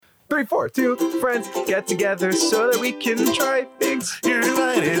3, 4. 2 friends get together so that we can try things. You're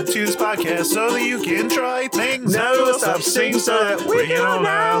invited to this podcast so that you can try things. Now we'll stop singing so that we can all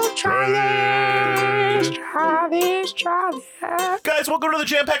now try this. Guys, welcome to the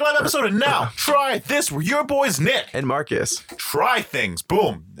Jam Pack Live episode. And now, try this. We're your boys, Nick and Marcus. Try things.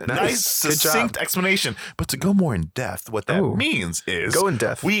 Boom. Nice Good succinct job. explanation. But to go more in depth, what that means is go in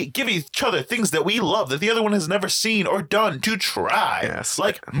depth. We give each other things that we love that the other one has never seen or done to try. Yes.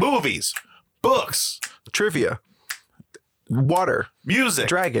 Like movies, books, Trivia. Water. music,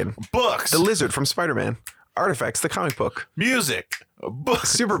 Dragon. books, The lizard from Spider-Man. Artifacts, the comic book. music, books,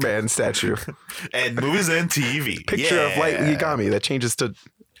 Superman statue. and movies and TV. Picture of Light Yagami that changes to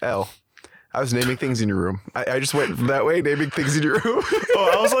L. I was naming things in your room. I just went that way, naming things in your room.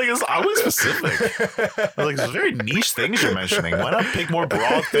 Oh, I was like, I was specific. I was like, it's very niche things you're mentioning. Why not pick more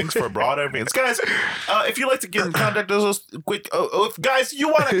broad things for a broad audience? Guys, if you'd like to get in contact with us, guys, you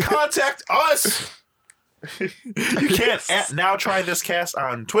want to contact us, you can at Now Try This Cast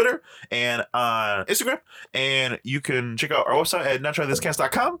on Twitter and on Instagram, and you can check out our website at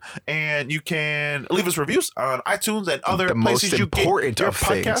nowtrythiscast.com, and you can leave us reviews on iTunes and other The places most you get important your of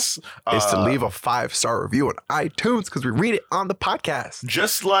things podcasts. is to leave a 5-star review on iTunes because we read it on the podcast.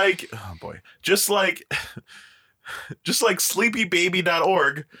 Just like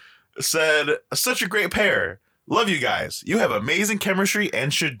sleepybaby.org said, such a great pair. Love you guys. You have amazing chemistry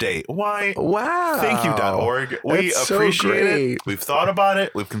and should date. Why? Wow. Thank you.org. We That's so appreciate great. it. We've thought about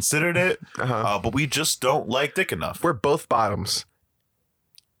it. We've considered it. Uh-huh. But we just don't like dick enough. We're both bottoms.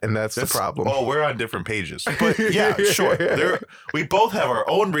 And that's the problem. Oh, we're on different pages. But yeah, sure. We both have our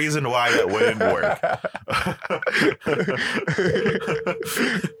own reason why that wouldn't work.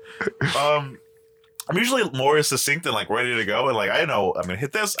 I'm usually more succinct and like ready to go, and like I know I'm gonna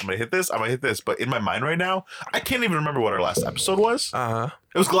hit this, I'm gonna hit this, I'm gonna hit this. But in my mind right now, I can't even remember what our last episode was.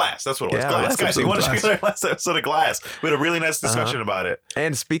 It was Glass. That's what it was. Yeah, Glass. last Guys, you want to episode check out our last episode of Glass? We had a really nice discussion about it.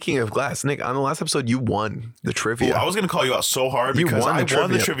 And speaking of Glass, Nick, on the last episode, you won the trivia. Ooh, I was gonna call you out so hard You because won I the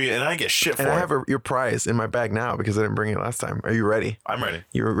won the trivia. trivia and I get shit for and I it. have your prize in my bag now because I didn't bring it last time. Are you ready? I'm ready.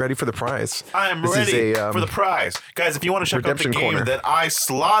 You're ready for the prize. I'm This is ready a, for the prize, guys. If you want to check out the Redemption game Corner. that I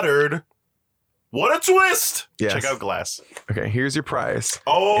slaughtered, what a twist! Yes. Check out Glass. Okay, here's your prize.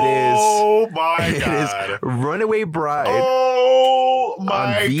 Oh my It god! is Runaway Bride Oh on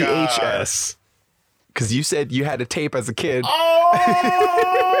my god! VHS. Because you said you had a tape as a kid. Oh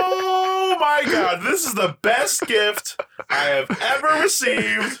my god! This is the best gift I have ever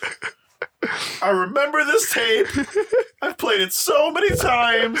received. I remember this tape. I've played it so many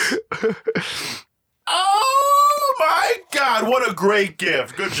times. Oh my god! What a great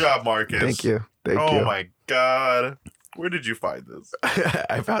gift! Good job, Marcus. Thank you. Thank you. Oh my god! Where did you find this?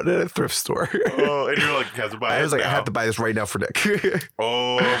 I found it at a thrift store. Oh, and you're like, you have to buy it. I was like, now. I have to buy this right now for Nick.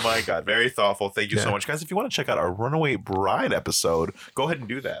 Oh my god, very thoughtful. Thank you so Yeah. much, guys. If you want to check out our Runaway Bride episode, go ahead and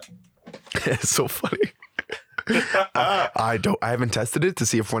do that. It's so funny. I haven't tested it to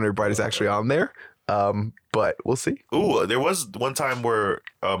see if Runaway Bride is actually on there. But we'll see. Ooh, there was one time where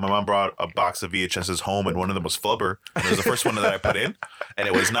my mom brought a box of VHSs home, and one of them was Flubber. And it was the first one that I put in, and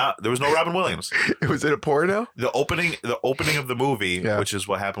it was not. There was no Robin Williams. Was it a porno? The opening of the movie, Yeah. which is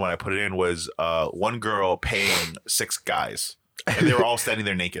what happened when I put it in, was one girl paying 6 guys, and they were all standing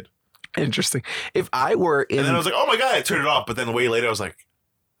there naked. Interesting. If I were in, And then I was like, "Oh my god!" I turned it off, but then way later, I was like,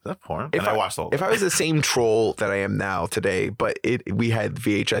 "Is that porn?" And I watched the whole. If I was the same troll that I am now today, but we had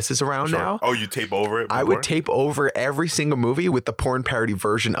VHSs around Sure. now. Oh, you tape over it? I would tape over every single movie with the porn parody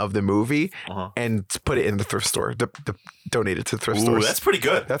version of the movie and put it in the thrift store. Donate it to thrift Ooh, stores. that's pretty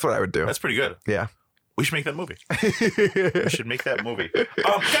good. That's what I would do. That's pretty good. Yeah. We should make that movie. We should make that movie.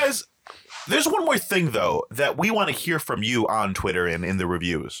 Guys, there's one more thing, though, that we want to hear from you on Twitter and in the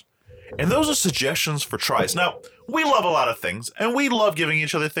reviews. And those are suggestions for tries. Now, we love a lot of things, and we love giving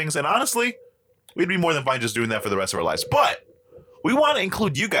each other things. And honestly, we'd be more than fine just doing that for the rest of our lives. But we want to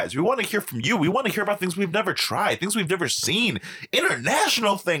include you guys. We want to hear from you. We want to hear about things we've never tried, things we've never seen,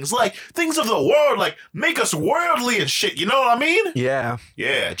 international things, like things of the world, like make us worldly and shit. You know what I mean? Yeah.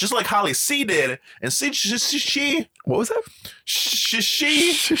 Yeah, just like Holly C did. And she What was that?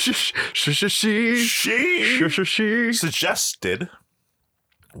 she suggested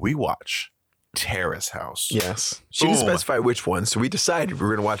we watch Terrace House. Yes. She didn't Boom. specify which one, so we decided we were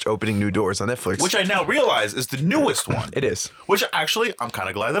going to watch Opening New Doors on Netflix. Which I now realize is the newest one. It is. Which actually, I'm kind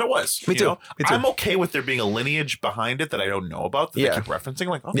of glad that it was. Me too. Me too. I'm okay with there being a lineage behind it that I don't know about that Yeah. they keep referencing.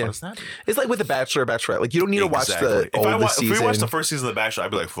 Like, oh, Yeah. what is that? It's like with The Bachelor or Bachelorette. Like, you don't need to watch the oldest season. If we watched the first season of The Bachelor,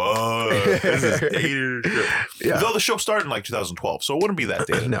 I'd be like, fuck. This is dated. Yeah. Though the show started in like 2012, so it wouldn't be that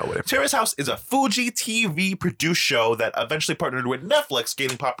dated. No, whatever. Terrace House is a Fuji TV produced show that eventually partnered with Netflix,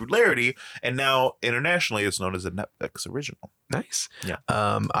 gaining popularity, and now internationally it's known as a Netflix original. Nice. Yeah.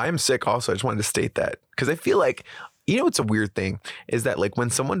 I am sick also. I just wanted to state that because I feel like, it's a weird thing is that like when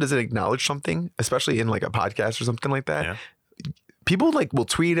someone doesn't acknowledge something, especially in like a podcast or something like that, people like will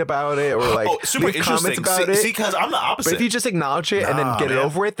tweet about it or like super leave comments interesting. about it. See, because I'm the opposite. But if you just acknowledge it and then get it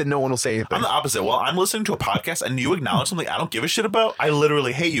over with, then no one will say anything. I'm the opposite. Well, I'm listening to a podcast and you acknowledge something I don't give a shit about, I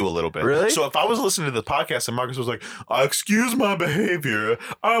literally hate you a little bit. Really? So if I was listening to the podcast and Marcus was like, excuse my behavior,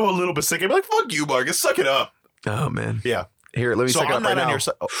 I'm a little bit sick, I'd be like, fuck you, Marcus, suck it up. Oh man. Yeah. Here, let me So suck it I'm up right not on now. your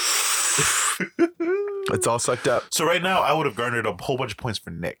side. It's all sucked up. So right now, I would have garnered a whole bunch of points for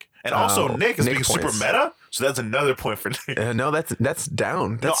Nick. And also, Nick is Nick being super points. meta, so that's another point for Nick. No, that's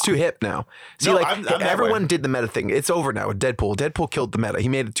down. That's too hip now. See, No, like I'm that everyone way. did the meta thing. It's over now with Deadpool. Deadpool killed the meta. He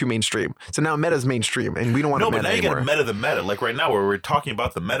made it too mainstream. So now meta's mainstream, and we don't want No, to but meta now you anymore. got meta the meta. Like right now, where we're talking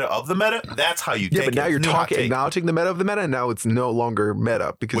about the meta of the meta, that's how you take Yeah, it. but now you're New hot take. acknowledging the meta of the meta, and now it's no longer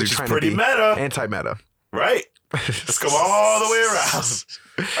meta because Which you're is trying pretty to be meta. anti-meta. Right? Let's go all the way around.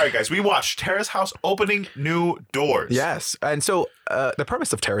 All right, guys, we watched Terrace House Opening New Doors. Yes, and so the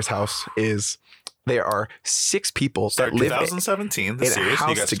premise of Terrace House is there are 6 people that Started live 2017, the in a series. house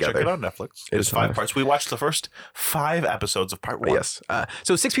You guys together. can check it on Netflix. It It's is 5 on parts. We watched the first 5 episodes of part 1. Yes.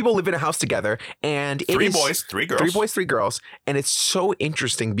 So 6 people live in a house together, and it 3 is- boys, 3 girls. 3 boys, 3 girls, and it's so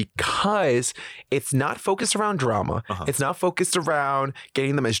interesting because it's not focused around drama. It's not focused around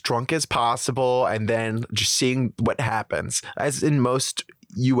getting them as drunk as possible and then just seeing what happens, as in most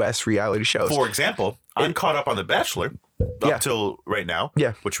U.S. reality shows. For example, I'm caught up on The Bachelor Yeah. up till right now,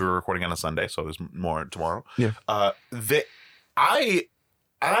 Yeah. which we're recording on a Sunday, so there's more tomorrow. Yeah.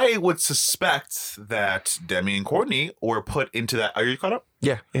 I would suspect that Demi and Courtney were put into that. Are you caught up?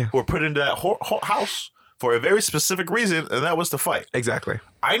 Yeah, Were put into that house for a very specific reason, and that was to fight. exactly.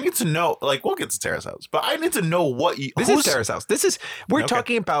 I need to know, like, we'll get to Terrace House, but I need to know what you. This is Terrace House. We're Okay.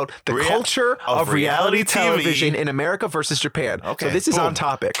 talking about the Rea- culture of of reality reality TV. television in America versus Japan. Okay, So this is boom. on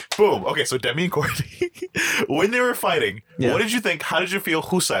topic. Boom. Okay, so Demi and Courtney, when they were fighting, Yeah. what did you think? How did you feel?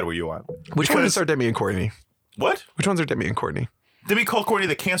 Whose side were you on? Which ones are Demi and Courtney? What? Which ones are Demi and Courtney? Demi called Courtney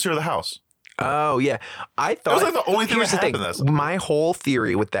the cancer of the house. Oh yeah, I thought was like the only thing here's that the thing. happened this. My whole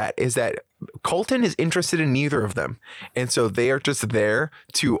theory with that is that Colton is interested in neither of them, and so they are just there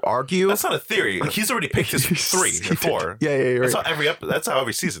to argue. That's not a theory. Like, he's already picked his 3 or 4. Yeah, you're That's right. how that's how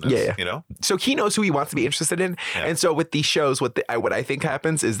every season is. Yeah. You know. So he knows who he wants to be interested in, Yeah. and so with these shows, what I think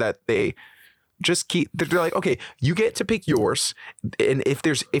happens is that they just keep. They're like, okay, you get to pick yours, and if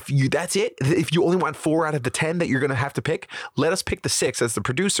that's it. If you only want 4 out of the 10 that you're gonna have to pick, let us pick the 6 as the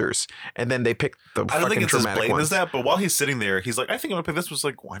producers, and then they pick the I don't fucking think it's as dramatic blatant ones. as that, but while he's sitting there, he's like, I think I'm gonna pick this. Was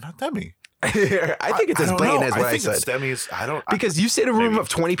like, why not Demi? I think it's I as don't blatant know. as what I think said. it's Demi's. I don't. Because you sit in a room Maybe. of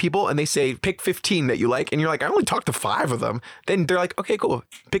 20 people and they say, pick 15 that you like. And you're like, I only talked to 5 of them. Then they're like, okay, cool.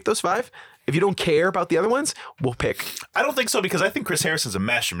 Pick those 5. If you don't care about the other ones, we'll pick. I don't think so because I think Chris Harrison's a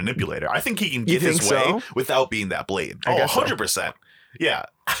master manipulator. I think he can You get his think way so? without being that blatant. I Oh, guess so. 100%. Yeah.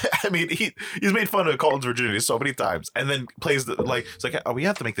 I mean, he's made fun of Colton's virginity so many times and then plays it's like, oh, we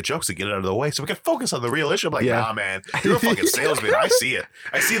have to make the jokes to get it out of the way so we can focus on the real issue. I'm like, Yeah. nah, man, you're a fucking salesman. I see it.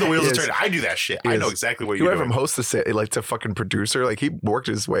 I see the wheels He are is. turning. I do that shit. He I know is. exactly what You you're went from doing. host to fucking producer. Like, he worked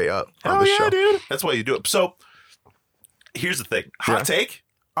his way up on Oh, the yeah, show. dude. That's why you do it. So here's the thing. Hot Yeah. take.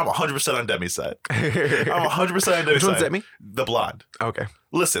 I'm 100% on Demi's side. I'm 100% on Demi's Which side. one's Demi? The blonde. Okay.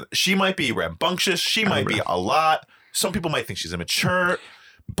 Listen, she might be rambunctious. She might be a lot. Some people might think she's immature.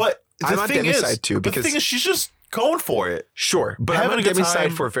 But I'm the on thing Demi's is, side, too, because- the thing is, she's just going for it. Sure. But I'm Having on a good Demi's side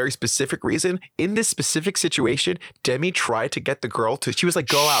time. for a very specific reason. In this specific situation, Demi tried to get the girl to, she was like,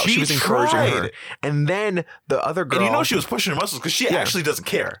 go out. She She was encouraging her. tried. And then the other girl. And you know she was pushing her muscles because she actually doesn't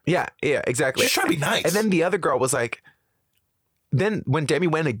care. Yeah, exactly. She's trying to be nice. And then the other girl was like, then when Demi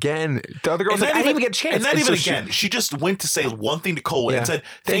went again, the other girl was like, I didn't even get a chance. And not so even she- again. She just went to say one thing to Cole Yeah. and said,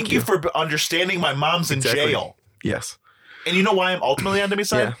 Thank thank you you. for understanding my mom's in Exactly. jail. Yes. And you know why I'm ultimately on Demi's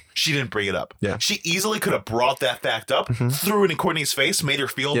side? Yeah. She didn't bring it up. Yeah. She easily could have brought that fact up, threw it in Courtney's face, made her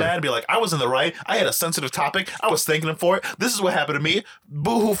feel Yeah. bad, and be like, I was in the right. I had a sensitive topic. I was thanking him for it. This is what happened to me.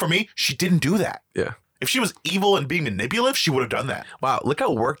 Boo-hoo for me. She didn't do that. Yeah. If she was evil and being manipulative, she would have done that. Wow. Look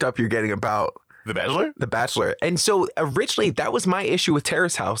how worked up you're getting about The Bachelor? The Bachelor. And so originally that was my issue with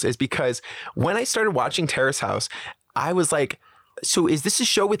Terrace House, is because when I started watching Terrace House, I was like, so is this a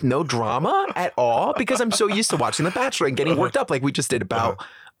show with no drama at all? Because I'm so used to watching The Bachelor and getting worked up like we just did about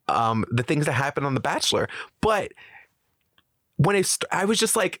the things that happen on The Bachelor. But when I was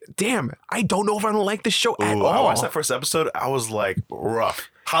just like, damn, I don't know if I don't like this show at all. I watched that first episode. I was like, rough.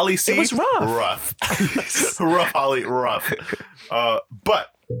 Holly C. It was rough. Rough, Holly, rough.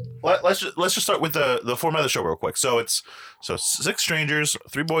 But let's just start with the format of the show real quick. So it's 6 strangers,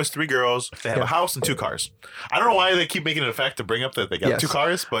 3 boys, 3 girls. They have a house and 2 cars. I don't know why they keep making it a fact to bring up that they got 2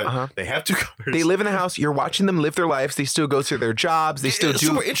 cars, but they have 2 cars. They live in the house. You're watching them live their lives. They still go to their jobs. They still do. It's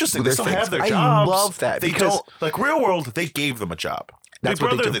super interesting. They their still things. have their I jobs. love that. They because don't, like Real World, they gave them a job. That's Big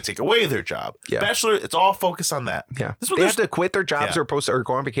what they Brother, do. they take away their job. Yeah. Bachelor, it's all focused on that. Yeah, This one, they there's- have to quit their jobs Yeah. or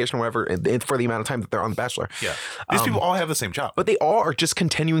go on vacation or whatever for the amount of time that they're on The Bachelor. Yeah. These people all have the same job. But they all are just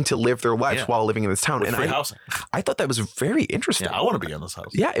continuing to live their lives Yeah. while living in this town. And Free housing. I thought that was very interesting. Yeah, I want to be in this house.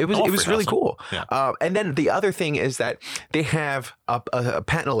 Yeah, it was I want free really housing. cool. Yeah. And then the other thing is that they have a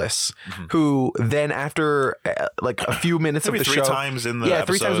panelists who then after like a few minutes Maybe of the 3 show, times in the 3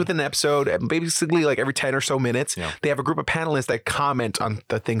 episode. times within the episode, and basically like every 10 or so minutes, Yeah. they have a group of panelists that comment on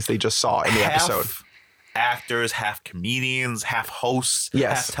the things they just saw in the episode. Half actors, half comedians, half hosts,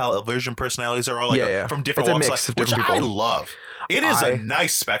 Yes. half television personalities are all like Yeah. from different It's a walks mix of of life, which different I people. love. It is I- a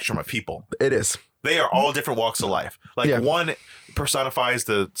nice spectrum of people. It is. They are all different walks of life. Like Yeah. one personifies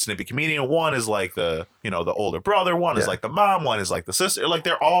the snippy comedian, one is like the the older brother, one is Yeah. like the mom, one is like the sister. Like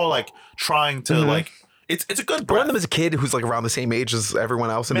they're all like trying to like it's a good One breath. of them is a kid who's like around the same age as everyone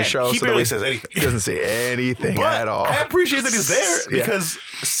else in Man, the show. he so barely that says anything. He doesn't say anything But at all. I appreciate that he's there Yeah. because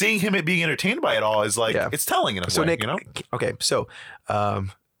seeing him being entertained by it all is like Yeah. it's telling in a So way, Nick, you know? okay, so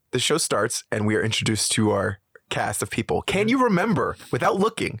the show starts and we are introduced to our cast of people. Can you remember, without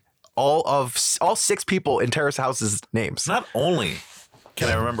looking, all 6 people in Terrace House's names? Not only can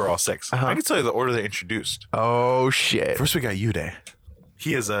I remember all 6, I can tell you the order they introduced. Oh shit! First, we got Uday.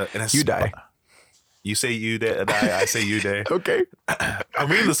 He is Uday. You say Uday, I say Uday. Okay. I'm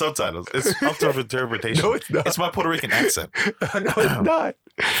reading the subtitles. It's up to interpretation. No, it's not. It's my Puerto Rican accent. No, it's not.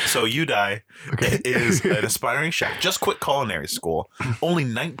 So Uday is an aspiring chef. Just quit culinary school. Only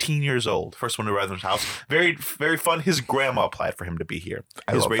 19 years old. First one to arrive in his house. Very, very fun. His grandma applied for him to be here.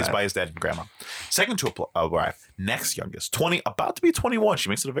 He was love raised that. by his dad and grandma. Second to arrive, next youngest, 20, about to be 21. She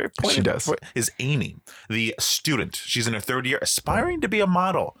makes it a very point. She does. Is Amy, the student. She's in her 3rd year, aspiring to be a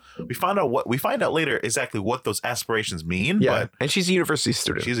model. We find out later exactly what those aspirations mean. Yeah, But and she's a university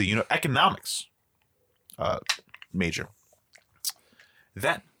student. she's a economics major.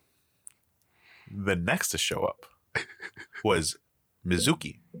 Then the next to show up was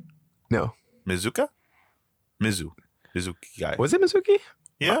Mizuki. No, Mizuki guy. was it Mizuki?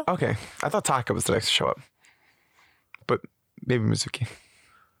 Yeah. Okay, I thought Taka was the next to show up, but maybe Mizuki.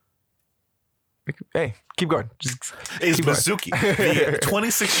 Hey, keep going. Just Is keep going. Mizuki, the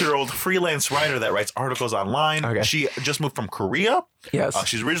 26-year-old freelance writer that writes articles online. Okay. She just moved from Korea. Yes.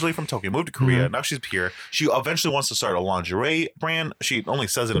 She's originally from Tokyo, moved to Korea. Now she's here. She eventually wants to start a lingerie brand. She only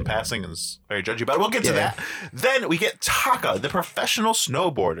says it in passing and is very judgy about it. We'll get to Yeah. that. Then we get Taka, the professional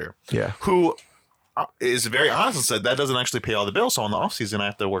snowboarder. Yeah. Who is very honest and said that doesn't actually pay all the bills. So in the off season, I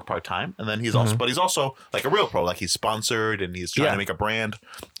have to work part time. And then he's also like a real pro. Like he's sponsored and he's trying Yeah. to make a brand.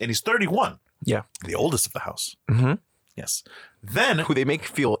 And he's 31, Yeah. the oldest of the house. Mm-hmm. Yes. Then Who they make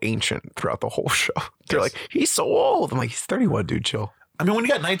feel ancient throughout the whole show. They're Yes. like, he's so old. I'm like, he's 31, dude. Chill. I mean, when you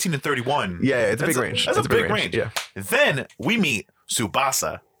got 19 and 31, Yeah, it's a big range. That's It's a big range. Yeah. Then we meet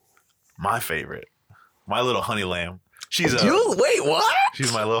Tsubasa, my favorite, my little honey lamb. She's Wait, what?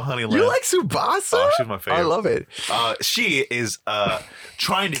 she's my little honey lamb. You like Tsubasa? Oh, she's my favorite. I love it. She is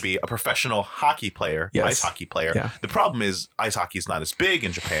trying to be a professional hockey player, Yes. ice hockey player. Yeah. The problem is ice hockey is not as big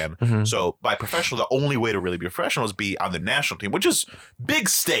in Japan. So by professional, the only way to really be professional is be on the national team, which is big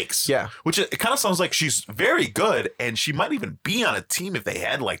stakes. Yeah. Which it kind of sounds like she's very good, and she might even be on a team if they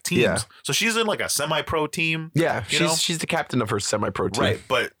had like teams. Yeah. So she's in like a semi-pro team. Yeah, you know? she's the captain of her semi-pro team. Right,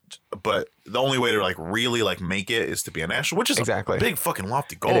 but the only way to like really like make it is to be a national, which is Exactly. a big fucking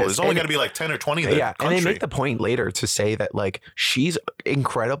lofty goal. It is. There's only And- got to be like 10 or 20 in the Yeah, country. and they make the point later to say that like she's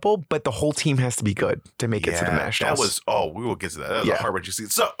incredible, but the whole team has to be good to make it to the nationals. That was we will get to that. That was Yeah. a heart-wrenching scene.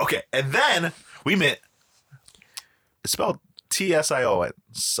 So okay, and then we met. It's spelled Tsion. Sion.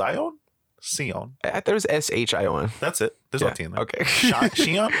 There's SHION. That's it. There's no T in there. Okay.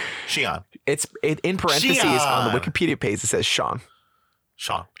 Shion. In parentheses on the Wikipedia page. It says Sean.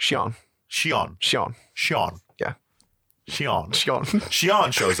 Sean. Sean. Shion. Sean. Sean. Yeah.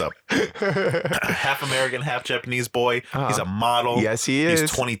 Shion shows up. Half American, half Japanese boy. He's a model. Yes, he is.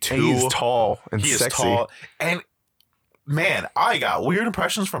 He's 22. And he's tall and He sexy. is tall. And man, I got weird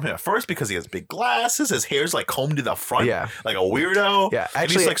impressions from him at first because he has big glasses. His hair's like combed to the front, like a weirdo. Yeah, and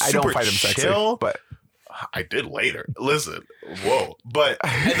actually, he's like I super don't find him chill. sexy, but I did later. Listen, whoa. But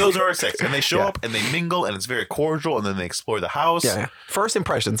and those are our six. And they show up and they mingle and it's very cordial and then they explore the house. yeah. First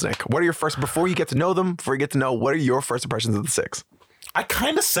impressions, Nick. What are your first, before you get to know them, before you get to know, what are your first impressions of the six? I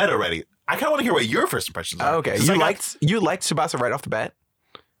kind of said already. I kind of want to hear what your first impressions are. Okay. You liked Tsubasa right off the bat?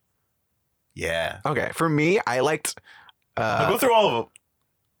 Yeah. Okay. For me, I liked I'll go through all of them.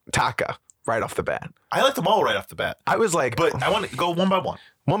 Taka right off the bat. I liked them all right off the bat. I was like, But I want to go one by one.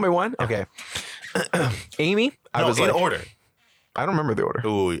 one by one? Okay. Amy, I was in like, order. I don't remember the order.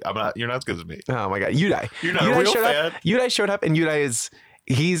 Ooh, you're not as good as me. Oh my God. Yudai. You're not a real showed fan. Up, Yudai showed up and Yudai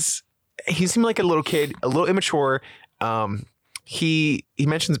he seemed like a little kid, a little immature. He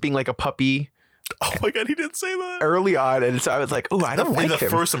mentions being like a puppy Oh my God, he didn't say that. early on. And so I was like, oh, I don't like the him.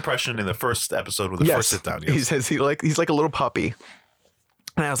 first impression in the first episode with the first sit down. He says he's like a little puppy.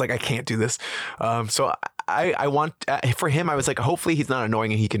 And I was like, I can't do this. So I want for him, I was like, hopefully he's not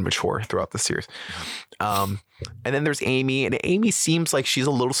annoying and he can mature throughout the series. And then there's Amy, and Amy seems like she's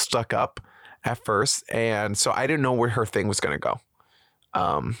a little stuck up at first. And so I didn't know where her thing was going to go.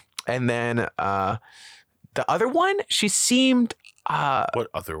 And then the other one, she seemed what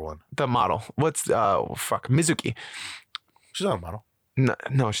other one? the model. What's Mizuki. She's not a model.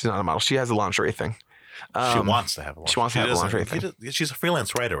 No, she's not a model. She has a lingerie thing. She wants to have a lingerie. She wants to have a lingerie thing. She's a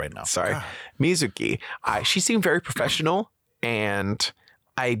freelance writer right now. Sorry. God. Mizuki. She seemed very professional, and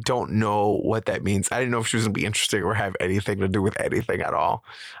I don't know what that means. I didn't know if she was going to be interesting or have anything to do with anything at all.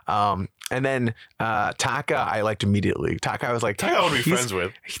 And then Taka, I liked immediately. Taka, I was like, Taka I want to be friends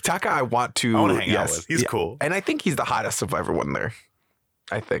with. Taka, I want to hang out with. He's cool. And I think he's the hottest of everyone there.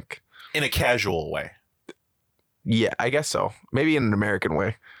 I think. In a casual way. Yeah, I guess so. Maybe in an American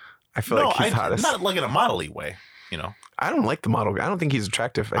way. I feel like he's the hottest. Not like in a model-y way, you know. I don't like the model. I don't think he's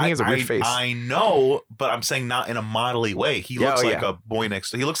attractive. I think he has a weird face. I know, but I'm saying not in a model-y way. He looks like a boy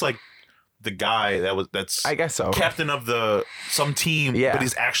next. He looks like the guy that's I guess so. Captain of some team, but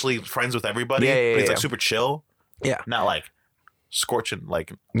he's actually friends with everybody. Yeah, but he's like super chill. Yeah. Not like scorching,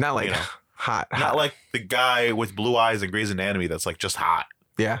 like not like you know, hot. Not like the guy with blue eyes and Grey's Anatomy that's like just hot.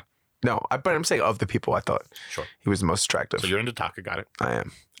 Yeah. No, but I'm saying of the people, I thought he was the most attractive. So you're into Taka, got it. I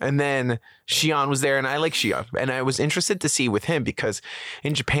am. And then Shion was there, and I like Shion. And I was interested to see with him because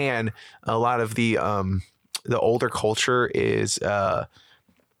in Japan, a lot of the older culture is they're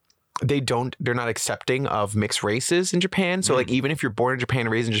not accepting of mixed races in Japan. So like even if you're born in Japan,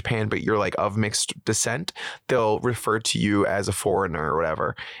 raised in Japan, but you're like of mixed descent, they'll refer to you as a foreigner or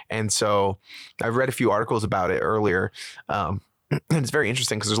whatever. And so I've read a few articles about it earlier. And it's very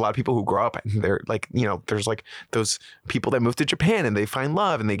interesting because there's a lot of people who grow up and they're like, you know, there's like those people that move to Japan and they find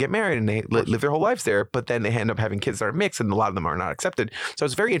love and they get married and they live their whole lives there, but then they end up having kids that are mixed and a lot of them are not accepted. So I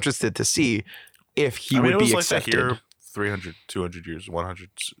was very interested to see if he would be accepted. Like that here 300, 200 years, 100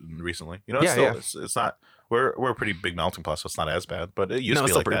 recently. You know, it's not, we're a pretty big melting pot, so it's not as bad, but it used to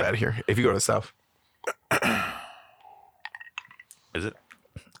be like that. No, it's still pretty bad here if you go to the South. Is it?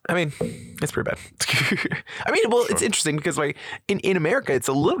 I mean, it's pretty bad. I mean, well, it's interesting because like in America, it's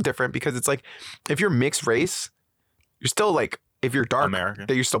a little different because it's like if you're mixed race, you're still like if you're dark, American,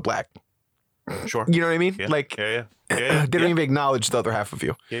 that you're still black. Sure, you know what I mean? Yeah. Like, they don't even acknowledge the other half of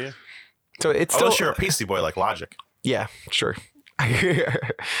you. Yeah. So it's unless still you're a pasty boy like Logic. Yeah, sure.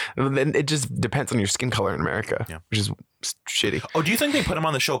 And then it just depends on your skin color in America, which is shitty. Oh, do you think they put him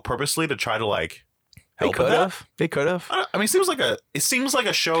on the show purposely to try to like? They could have. I mean, it seems like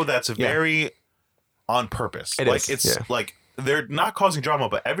a show that's very on purpose. It's like they're not causing drama,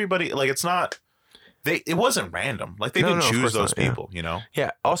 but everybody like it's not. It wasn't random. Like they didn't choose those people. You know.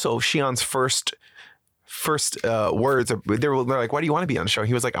 Yeah. Also, Shion's first words they're like, "Why do you want to be on the show?"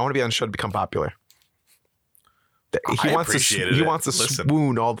 He was like, "I want to be on the show to become popular." He wants to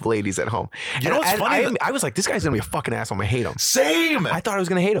swoon all the ladies at home. You know what's funny? I was like, this guy's gonna be a fucking asshole. I'm gonna hate him. Same. I thought I was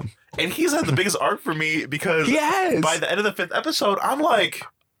gonna hate him. And he's had the biggest arc for me because by the end of the 5th episode, I'm like,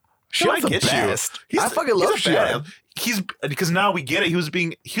 Shion's the best. I fucking love Shion. He's because now we get it. He was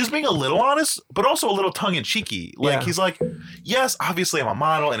being a little honest, but also a little tongue in cheeky. Like he's like, yes, obviously I'm a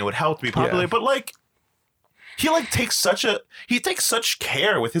model and it would help to be popular, but like. He takes such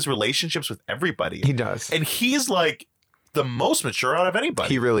care with his relationships with everybody. He does. And he's like the most mature out of anybody.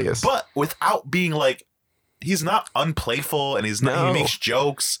 He really is. But without being like, he's not unplayful and he makes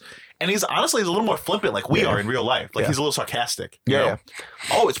jokes. And he's a little more flippant like we are in real life. Like he's a little sarcastic. You know?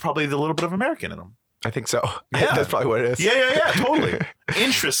 Oh, it's probably the little bit of American in him. I think so. Yeah. That's probably what it is. Yeah. Totally.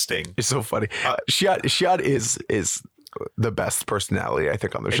 Interesting. It's so funny. Shiad is the best personality, I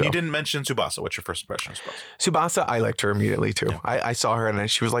think, on the And show. you didn't mention Tsubasa. What's your first impression of Tsubasa? Tsubasa, I liked her immediately too. I saw her and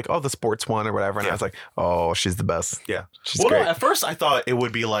she was like, "Oh, the sports one or whatever," and I was like, "Oh, she's the best." Yeah. She's Well, great. no, at first I thought it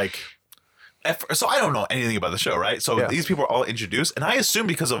would be like. So I don't know anything about the show, right? So these people are all introduced, and I assume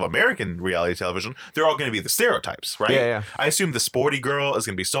because of American reality television, they're all going to be the stereotypes, right? Yeah. I assume the sporty girl is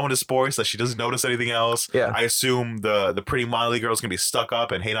going to be so into sports that she doesn't notice anything else. Yeah. I assume the pretty Molly girl is going to be stuck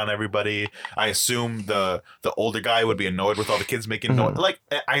up and hate on everybody. I assume the older guy would be annoyed with all the kids making noise. Like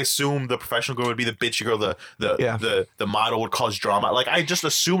I assume the professional girl would be the bitchy girl. The model would cause drama. Like I just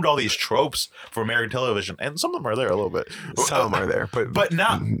assumed all these tropes for American television, and some of them are there a little bit. Some are there, but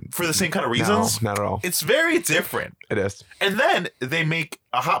not for the same kind of reasons. no, not at all. It's very different. It is. And then they make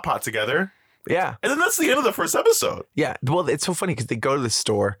a hot pot together, Yeah, and then that's the end of the first episode. yeah. Well, it's so funny because they go to the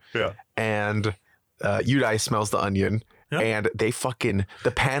store, Yeah. and Yudai smells the onion, Yeah. and the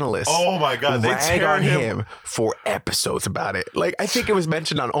panelists. Oh my god, they rag tear on him. him for episodes about it. Like I think it was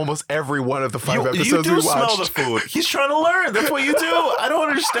mentioned on almost every one of the 5 You episodes do we smell watched. the food. He's trying to learn. That's what you do. I don't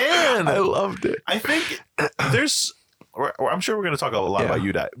understand. I loved it. I think there's. I'm sure we're going to talk a lot about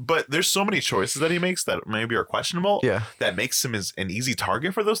Yudai, but there's so many choices that he makes that maybe are questionable. Yeah. That makes him an easy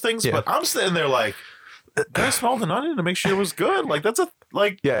target for those things. Yeah. But I'm sitting there like, I smelled an onion to make sure it was good. Like that's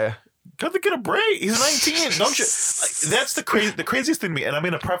Yeah. got to get a break. He's 19. Don't you? Like, that's the craziest thing to me. And I'm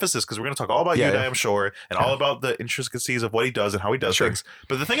going to preface this because we're going to talk all about Yudai, I'm sure, and all about the intricacies of what he does and how he does things.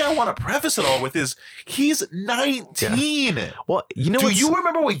 But the thing I want to preface it all with is he's 19. Yeah. Well, you know, do you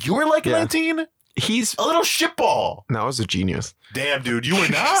remember what you were like at 19? He's a little shitball. No, I was a genius. Damn, dude, you were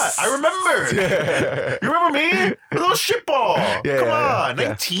not. I remember. You remember me? A little shitball. Come on,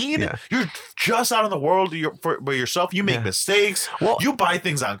 19. Yeah. You're just out in the world by yourself. You make mistakes. Well, you buy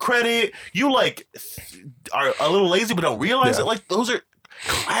things on credit. You are a little lazy but don't realize it. Like those are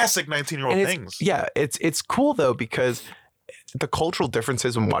classic 19-year-old things. Yeah, it's cool though because the cultural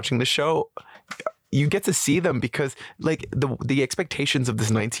differences when watching the show. You get to see them because like the expectations of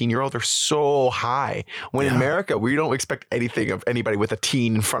this 19-year-old are so high. When in America, we don't expect anything of anybody with a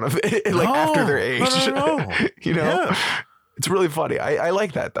teen in front of it, after their age. No. You know, it's really funny. I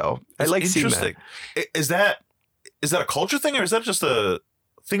like that though. I like seeing that. Is that a culture thing or is that just a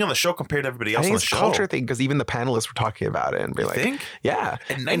thing on the show compared to everybody else on the show? I think it's a culture thing because even the panelists were talking about it and be like, yeah.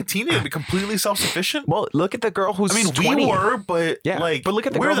 At 19, they'd be completely self-sufficient. Well, look at the girl who's 20. We were, but but look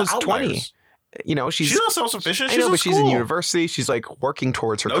at the girl who's 20. You know, she's not self-sufficient. But she's in university. She's like working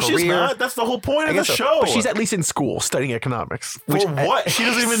towards her career. No, she's not. That's the whole point of the show. But she's at least in school studying economics. For what? She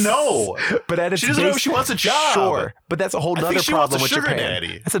doesn't even know. But she doesn't know if she wants a job. Sure, but that's a whole other problem with Japan.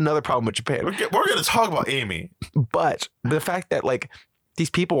 Daddy. That's another problem with Japan. We're going to talk about Amy. But the fact that like these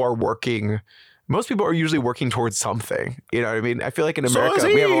people are working. Most people are usually working towards something. You know what I mean? I feel like in America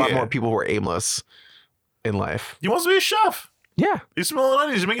we have a lot more people who are aimless in life. He wants to be a chef. Yeah. He's smelling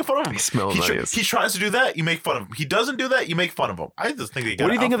onions. You're making fun of him. He's smelling onions. He tries to do that. You make fun of him. He doesn't do that. You make fun of him. I just think what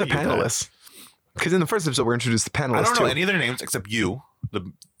do you think of the panelists? Because in the first episode, we're introduced to panelists. I don't know any of their names except you,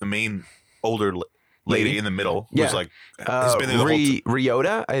 the main older lady in the middle. Who's like, has been there the whole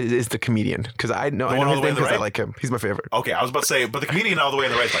Ryota is the comedian. Because I know his name because I like him. He's my favorite. Okay, I was about to say, but the comedian all the way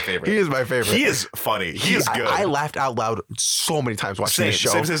on the right is my favorite. He is my favorite. He is funny. He is good. I laughed out loud so many times watching the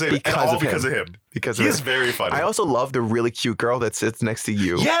show. Same. Because of him. He is very funny. I also love the really cute girl that sits next to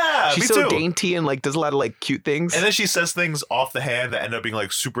you. Yeah, she's so dainty and like does a lot of like cute things. And then she says things off the hand that end up being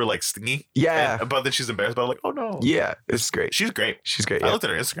like super like stingy. Yeah, but then she's embarrassed about it, like, oh no. Yeah, it's great. She's great. I looked at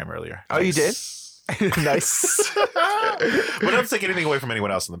her Instagram earlier. Oh, you did? Nice. But I don't take anything away from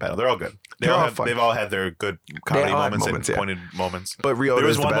anyone else in the panel. They're all good. They've all had their good comedy moments and pointed moments. But Ryota there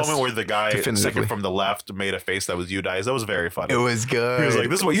was one moment where the guy second from the left made a face that was Yudai's. That was very funny. It was good. He was like,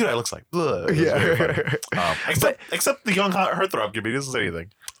 "This is what Yudai looks like." Except the young heartthrob kid, he doesn't say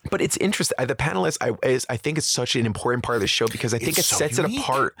anything. But it's interesting. The panelists, I think it's such an important part of the show because I think it sets it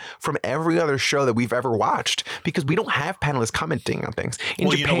apart from every other show that we've ever watched because we don't have panelists commenting on things. In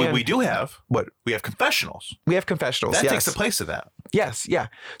Japan, you know what we do have? What? We have confessionals. We have confessionals. That takes the place of that. Yes, yeah.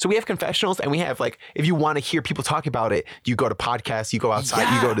 So we have confessionals and we have like, if you want to hear people talk about it, you go to podcasts, you go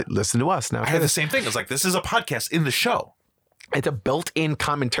outside, you go to listen to us. Now I had the same thing. It's like, this is a podcast in the show. It's a built-in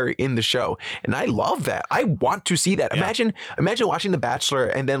commentary in the show. And I love that. I want to see that. Yeah. Imagine watching The Bachelor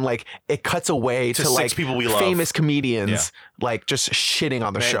and then like it cuts away to like people we love. Famous comedians like just shitting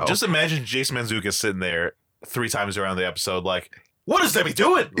on the show. Just imagine Jason Mantzoukas sitting there 3 times around the episode like, what is Debbie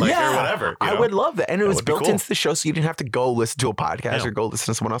doing? Like, or whatever. You know? I would love that. And it was built into the show so you didn't have to go listen to a podcast or go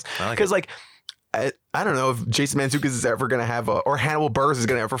listen to someone else. Because like I don't know if Jason Mantzoukas is ever going to have or Hannibal Buress is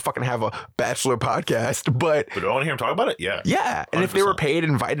going to ever fucking have a Bachelor podcast, but I want to hear him talk about it. Yeah. And if they were paid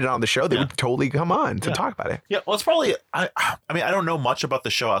and invited on the show, they would totally come on to talk about it. Yeah. Well, it's probably, I mean, I don't know much about the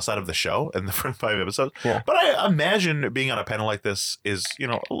show outside of the show and the first 5 episodes, but I imagine being on a panel like this is, you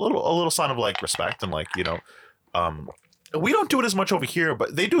know, a little sign of like respect and like, you know, we don't do it as much over here,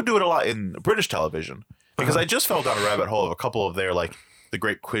 but they do it a lot in British television because I just fell down a rabbit hole of a couple of their like the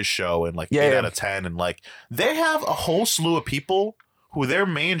Great Quiz Show and like 8 out of 10 and like they have a whole slew of people who their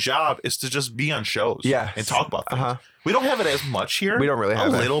main job is to just be on shows and talk about things. We don't have it as much here. We don't really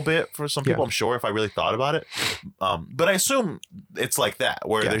have a little bit for some people, I'm sure, if I really thought about it. But I assume it's like that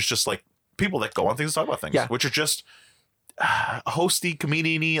where there's just like people that go on things to talk about things, which are just hosty,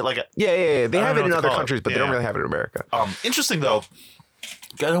 comedian-y, like they have it in other countries, but they don't really have it in America. Interesting though.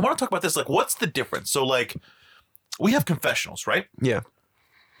 I want to talk about this. Like, what's the difference? So, like, we have confessionals, right? Yeah.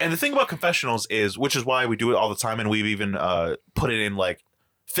 And the thing about confessionals is, which is why we do it all the time, and we've even put it in like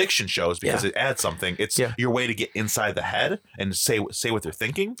fiction shows because it adds something. It's your way to get inside the head and say what they're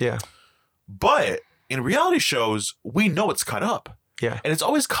thinking. Yeah. But in reality shows, we know it's cut up. Yeah. And it's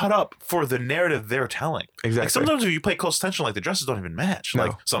always cut up for the narrative they're telling. Exactly. Like sometimes if you pay close attention, like the dresses don't even match. No.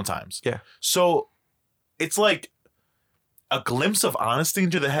 Like sometimes. Yeah. So it's like a glimpse of honesty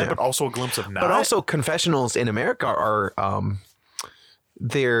into the head, but also a glimpse of not. But also confessionals in America are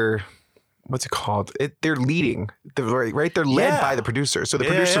they're what's it called? They're leading. Right? They're led by the producer. So the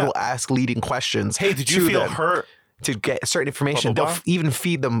producer will ask leading questions. Hey, did you feel hurt? To get certain information, blah, blah, blah. They'll even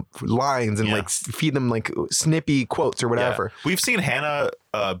feed them lines and like feed them like snippy quotes or whatever. Yeah. We've seen Hannah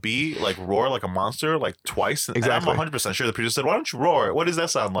B like roar like a monster like twice. Exactly. And I'm 100% sure the producer said, "Why don't you roar? What does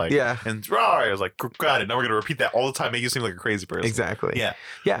that sound like?" Yeah. And roar. I was like, "Got it." Now we're gonna repeat that all the time, make you seem like a crazy person. Exactly. Yeah.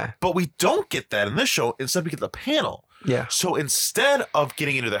 Yeah. But we don't get that in this show. Instead, we get the panel. Yeah. So instead of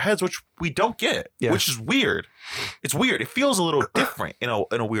getting into their heads, which we don't get, which is weird. It's weird. It feels a little different in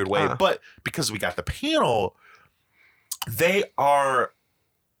a weird way. But because we got the panel, they are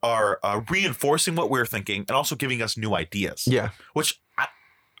reinforcing what we're thinking and also giving us new ideas. Yeah. Which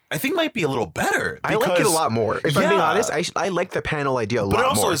I think might be a little better. I like it a lot more. If I'm being honest, I like the panel idea a lot more. But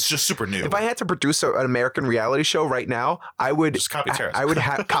also it's just super new. If I had to produce an American reality show right now, I would just copy Terrace. I would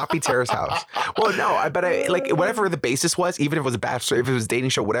copy Terrace House. Well, no, but I like whatever the basis was, even if it was a Bachelor, if it was a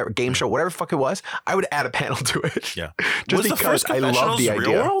dating show, whatever, game show, whatever the fuck it was, I would add a panel to it. Yeah. Just was because I love the idea.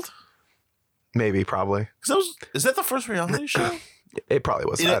 Real World? Maybe, probably. Is that the first reality show? It probably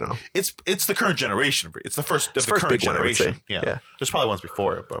was. I don't know. It's the current generation. It's the first of the first current big one, I would generation. say. Yeah. Yeah. There's probably ones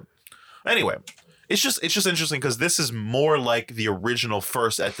before it, but anyway, it's just interesting because this is more like the original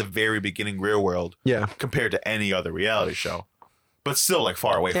first at the very beginning Real World. Yeah. Compared to any other reality show, but still like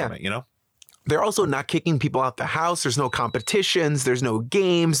far away from it. You know. They're also not kicking people out the house. There's no competitions. There's no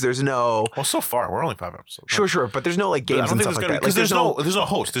games. There's no. Well, so far we're only 5 episodes. Sure, but there's no like games and stuff like that. Because there's no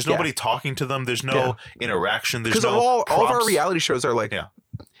host. There's nobody talking to them. There's no interaction. There's no all of our reality shows are like, yeah.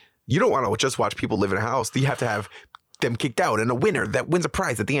 You don't want to just watch people live in a house. You have to have them kicked out and a winner that wins a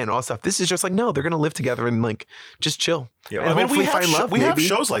prize at the end. All that stuff. This is just like no, they're gonna live together and like just chill. Yeah, and hopefully find love. We have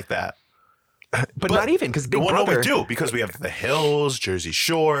shows like that. But not even because Big Brother. No, we do because we have The Hills, Jersey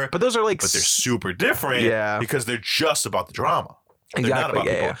Shore. But those are like, but they're super different. Yeah, because they're just about the drama. Exactly. They're not about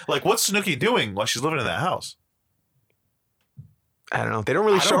people. Yeah. Like, what's Snooki doing while she's living in that house? I don't know. They don't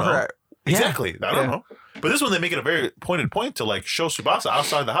really show her. Exactly. I don't know. But this one, they make it a very pointed point to like show Tsubasa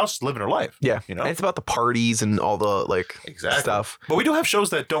outside the house living her life. Yeah, you know, and it's about the parties and all the like stuff. But we do have shows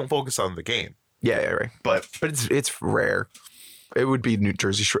that don't focus on the game. Yeah, right. But it's rare. It would be New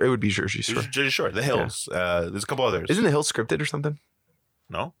Jersey Shore. It would be Jersey Shore. Jersey Shore. The Hills. Yeah. There's a couple others. Isn't The Hills scripted or something?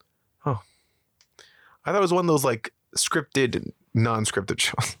 No. Oh. I thought it was one of those like scripted, non-scripted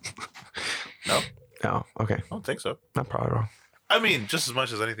shows. No. No. Okay. I don't think so. I'm probably wrong. I mean, just as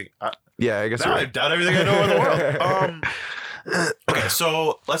much as anything. Yeah, I guess. Now I doubt everything I know in the world. Okay,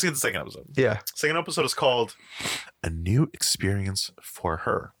 so let's get to the second episode. Yeah. Second episode is called A New Experience for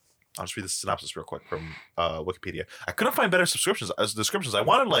Her. I'll just read the synopsis real quick from Wikipedia. I couldn't find better descriptions. I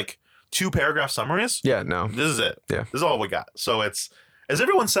wanted like 2-paragraph summaries. Yeah, no. This is it. Yeah. This is all we got. So it's, as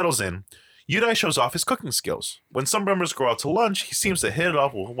everyone settles in, Yudai shows off his cooking skills. When some members go out to lunch, he seems to hit it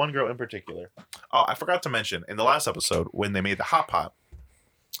off with one girl in particular. Oh, I forgot to mention, in the last episode, when they made the hot pot,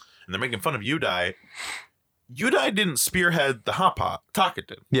 and they're making fun of Yudai didn't spearhead the hot pot. Taka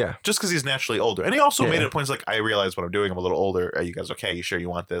did. Yeah. Just because he's naturally older. And he also made it a point, like, I realize what I'm doing. I'm a little older. Are you guys okay? You sure you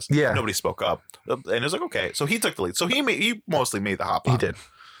want this? Yeah. Nobody spoke up. And it was like, okay. So he took the lead. So he mostly made the hot pot. He did.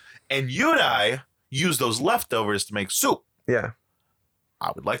 And Yudai used those leftovers to make soup. Yeah.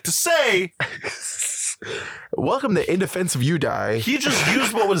 I would like to say Welcome to In Defense of Udai. He just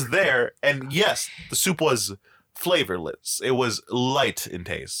used what was there, and yes, the soup was flavorless. It was light in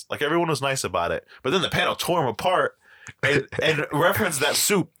taste. Like, everyone was nice about it. But then the panel tore him apart and referenced that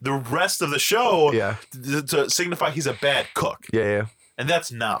soup the rest of the show to signify he's a bad cook. Yeah. And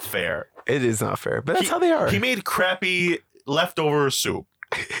that's not fair. It is not fair, but that's how they are. He made crappy leftover soup.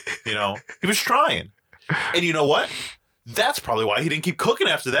 You know, he was trying. And you know what? That's probably why he didn't keep cooking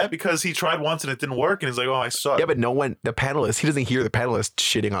after that, because he tried once and it didn't work. And he's like, oh, I suck. Yeah, but no one, the panelists, he doesn't hear the panelists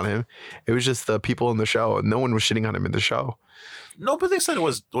shitting on him. It was just the people in the show. And no one was shitting on him in the show. No, but they said it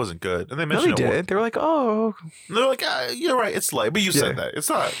wasn't good. And they No, mentioned they didn't. They were like, oh. They're like, you're right. It's light. But you said that. It's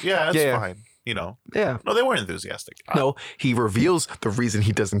not. Yeah, it's fine. You know. Yeah. No, they weren't enthusiastic. No, he reveals the reason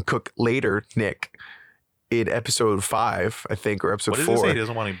he doesn't cook later, Nick, in episode 5, I think, or episode 4. What did he say? He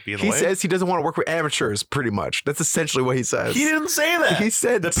doesn't want to be in the way? He says he doesn't want to work with amateurs, pretty much. That's essentially what he says. He didn't say that. He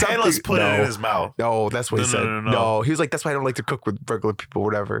said the panelist put it in his mouth. No, that's what he said. No, he was like, that's why I don't like to cook with regular people,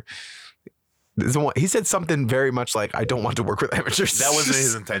 whatever. He said something very much like, I don't want to work with amateurs. That wasn't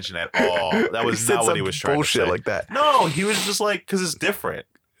his intention at all. That was not what he was trying to say. Bullshit like that. No, he was just like, because it's different.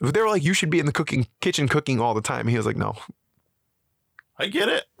 They were like, you should be in the kitchen cooking all the time. He was like, no. I get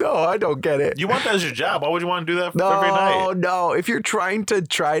it. No, I don't get it. You want that as your job. Why would you want to do that every night? No. If you're trying to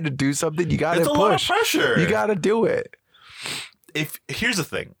do something, you got to push. It's a lot of pressure. You got to do it. Here's the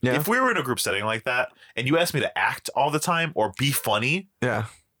thing. Yeah. If we were in a group setting like that and you asked me to act all the time or be funny,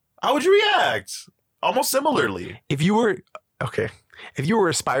 how would you react? Almost similarly. If you were an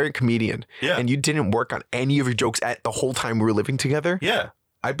aspiring comedian and you didn't work on any of your jokes at the whole time we were living together,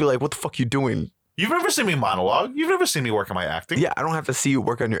 I'd be like, what the fuck you doing? You've never seen me monologue. You've never seen me work on my acting. Yeah, I don't have to see you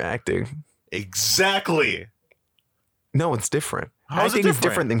work on your acting. Exactly. No, it's different. How is it acting is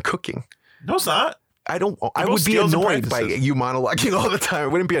different than cooking. No, it's not. I would be annoyed by you monologuing all the time. I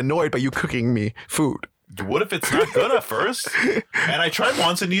wouldn't be annoyed by you cooking me food. What if it's not good at first? And I tried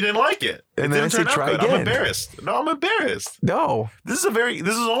once and you didn't like it. And then I said, try again. I'm embarrassed. No, I'm embarrassed. No. This is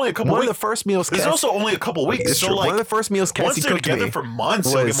only a couple weeks. One of the first meals. This is also only a couple weeks. So like, one of the first meals Cassie once they're cooked together me for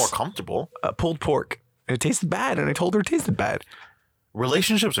months, they'll get more comfortable. Pulled pork. And it tasted bad. And I told her it tasted bad.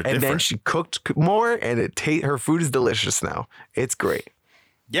 Relationships are different. And then she cooked more and her food is delicious now. It's great.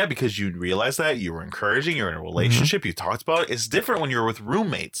 Yeah, because you realize that you were encouraging, you're in a relationship, you talked about it. It's different when you're with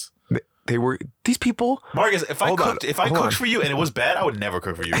roommates. They were these people. Marcus, if I cooked for you and it was bad, I would never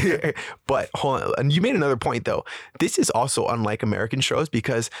cook for you again. But hold on, and you made another point though. This is also unlike American shows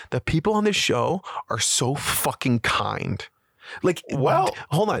because the people on this show are so fucking kind. Like, well,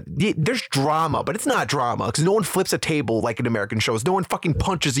 hold on. There's drama, but it's not drama because no one flips a table like in American shows. No one fucking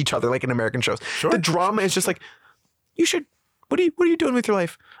punches each other like in American shows. Sure. The drama is just like, you should. What are you doing with your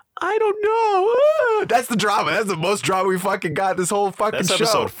life? I don't know. That's the drama. That's the most drama we fucking got this whole fucking show. That's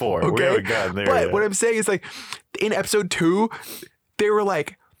episode 4. Okay? We haven't gotten there But yet. what I'm saying is like in episode 2, they were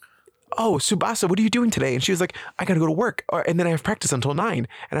like, oh, Tsubasa, what are you doing today? And she was like, I got to go to work. And then I have practice until 9 and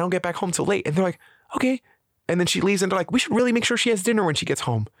I don't get back home till late. And they're like, okay. And then she leaves and they're like, we should really make sure she has dinner when she gets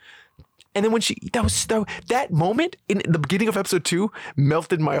home. And then when that moment in the beginning of episode 2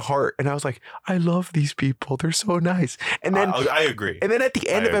 melted my heart. And I was like, I love these people. They're so nice. And then I agree. And then at the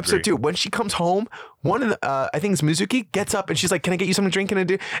end of episode 2, when she comes home, one of the, I think it's Mizuki, gets up and she's like, can I get you something to drink?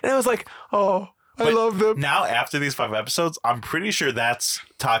 And I was like, oh, I love them. Now, after these 5 episodes, I'm pretty sure that's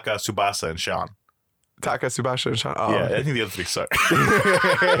Taka, Tsubasa, and Sean. Taka, Tsubasa, and Sean. Oh. Yeah, I think the other 3 suck.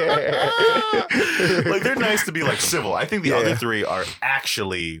 Like, they're nice to be like civil. I think the other 3 are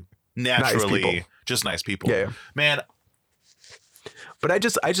actually naturally just nice people. Yeah. Man. But I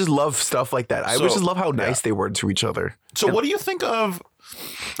just love stuff like that. I just love how nice they were to each other. So what do you think of,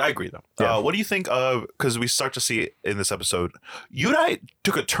 I agree though. Yeah. What do you think of, because we start to see in this episode, Yudai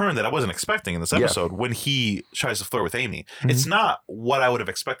took a turn that I wasn't expecting in this episode when he tries to flirt with Amy. Mm-hmm. It's not what I would have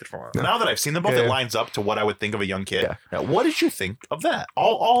expected from him. Now that I've seen them both, it lines up to what I would think of a young kid. Now, what did you think of that?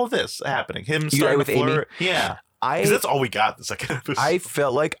 All of this happening, him starting with flirt. Amy? Yeah. Because that's all we got the second episode. I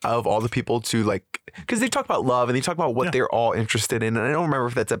felt like of all the people to like, because they talk about love and they talk about what they're all interested in. And I don't remember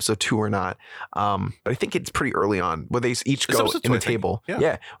if that's episode 2 or not. But I think it's pretty early on where they each go in the table.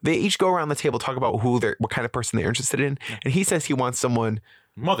 Yeah. They each go around the table, talk about what kind of person they're interested in. Yeah. And he says he wants someone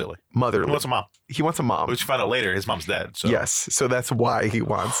motherly. He wants a mom. He wants a mom. Which you find out later, his mom's dead. So. Yes. So that's why he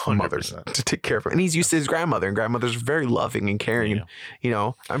wants a mother to take care of him. And he's used to his grandmother, and grandmother's very loving and caring. Yeah. You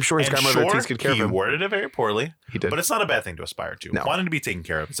know, I'm sure his grandmother takes good care of him. He worded it very poorly. He did. But it's not a bad thing to aspire to. No. Wanting to be taken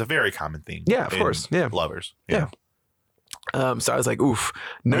care of. It's a very common thing. Yeah, of course. Yeah. Lovers. Yeah. So I was like, oof.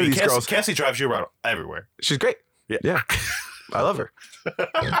 None of these girls. Cassie drives you around everywhere. She's great. Yeah. I love her.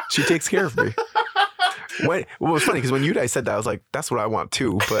 She takes care of me. Well, it was funny because when Yudai said that, I was like, that's what I want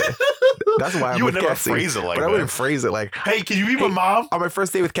too. But That's why I'm You would with never Cassie. phrase it like but that. I wouldn't phrase it like, Hey, can you be my mom? on my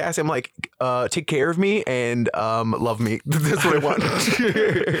first date with Cassie, I'm like, take care of me and love me. That's what I want.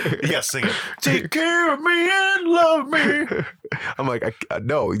 Yeah, sing it. Take care of me and love me. I'm like,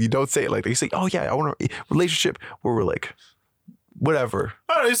 no, you don't say it like that. You say, oh yeah, I want a relationship where we're like, whatever.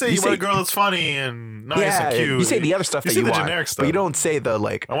 I don't know, you say you want say- a girl that's funny and nice and cute. you say the other stuff You that say you the want, generic stuff. but you don't say the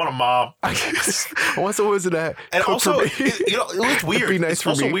like. I want a mom. I want someone who's gonna And cook also, for me. it's weird. Be nice it's for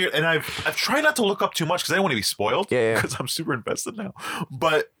also me. weird, and I've tried not to look up too much because I don't want to be spoiled. Yeah. Because I'm super invested now.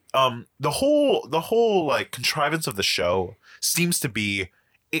 But the whole like contrivance of the show seems to be.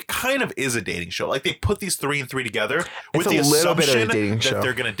 It kind of is a dating show. Like they put these 3 and 3 together with It's the a little bit of a assumption dating that show.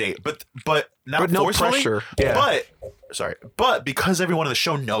 they're gonna date, but not But no forcefully. pressure. Yeah. But because everyone in the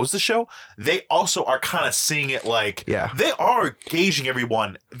show knows the show, they also are kind of seeing it like they are gauging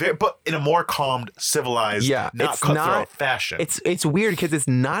everyone, but in a more calmed, civilized, not cutthroat fashion. It's weird because it's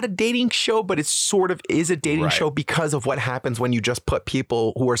not a dating show, but it sort of is a dating Right. show because of what happens when you just put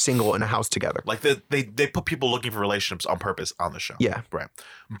people who are single in a house together. Like they put people looking for relationships on purpose on the show. Yeah. Right.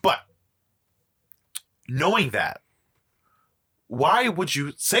 But knowing that, why would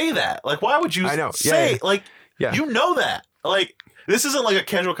you say that? Like, why would you I know. say, like, Yeah. you know that? Like, this isn't like a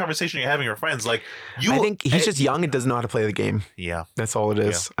casual conversation you're having with your friends. Like, I think he's just young and doesn't know how to play the game. Yeah. That's all it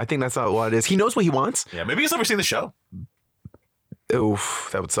is. I think that's not what it is. He knows what he wants. Yeah. Maybe he's never seen the show. Oof,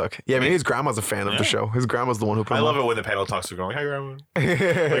 that would suck. Yeah, maybe his grandma's a fan of the show. His grandma's the one who put I him love on. it when the panel talks to her, going, "Hi, grandma."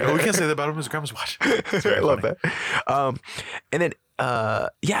 Like, oh, we can't say that about him. His grandma's watching. It's very I love funny. that. And then,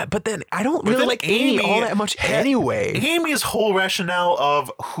 but then I don't But really then like Amy all that much anyway. Amy's whole rationale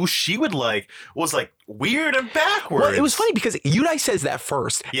of who she would like was like weird and backwards. Well, it was funny because Yudai says that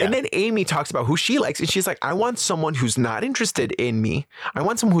first, Yeah. and then Amy talks about who she likes, and she's like, "I want someone who's not interested in me. I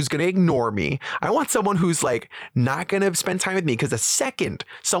want someone who's going to ignore me. I want someone who's like not going to spend time with me because the second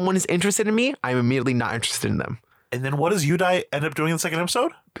someone is interested in me, I'm immediately not interested in them." And then what does Yudai end up doing in the second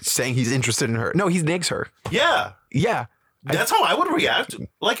episode? Saying he's interested in her. No, he negs her. Yeah. Yeah. That's how I would react.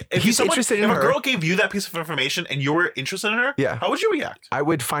 Like, if He's interested in if her. a girl gave you that piece of information and you were interested in her, Yeah. how would you react? I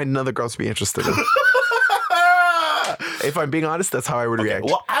would find another girl to be interested in. If I'm being honest, that's how I would react.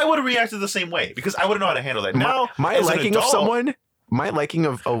 Well, I would have reacted the same way because I wouldn't know how to handle that. Now, my as an liking of adult- someone, my liking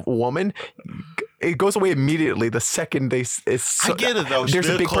of a woman, it goes away immediately the second they. I get it though. There's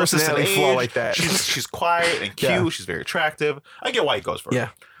a big closest in personality flaw age. like that. She's quiet and cute. Yeah. She's very attractive. I get why he goes for her. Yeah.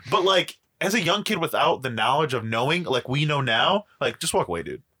 But like, as a young kid without the knowledge of knowing, like we know now, like just walk away,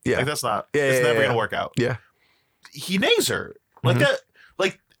 dude. Yeah. Like that's not. Yeah, it's yeah, never yeah. gonna work out. Yeah. He nags her like that.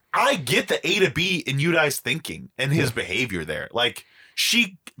 Like I get the A to B in Yudai's thinking and his behavior there. Like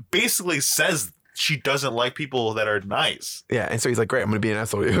she basically says she doesn't like people that are nice. Yeah, and so he's like, "Great, I'm gonna be an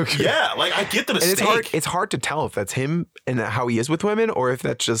asshole." Okay. Yeah, like I get the And mistake. it's hard to tell if that's him and how he is with women, or if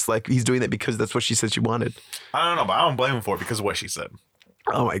that's just like he's doing that because that's what she said she wanted. I don't know, but I don't blame him for it because of what she said.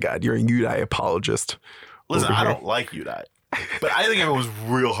 Oh my God, you're a Yudai apologist. Listen, over I here. don't like Yudai, but I think it was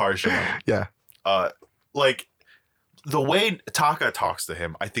real harsh on him. Yeah, Like the way Taka talks to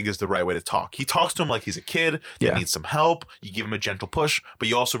him, I think is the right way to talk. He talks to him like he's a kid that Yeah. needs some help. You give him a gentle push, but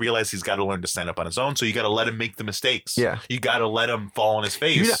you also realize he's got to learn to stand up on his own. So you got to let him make the mistakes. Yeah. You got to let him fall on his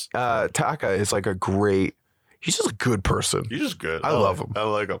face. Taka is like a great. He's just a good person. You're just good. I love him. I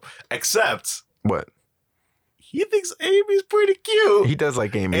like him. Except What? he thinks Amy's pretty cute. He does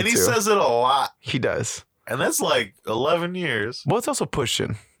like Amy and he too. says it a lot. He does. And that's like 11 years. Well, it's also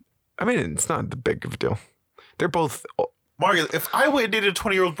pushing. I mean, it's not the big of a deal. They're both. Marcus, if I went and dated a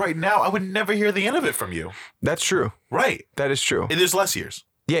 20-year-old right now, I would never hear the end of it from you. That's true. Right. That is true. And there's less years.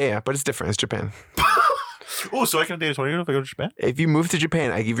 Yeah, but it's different. It's Japan. Oh, so I can date a 20-year-old if I go to Japan? If you move to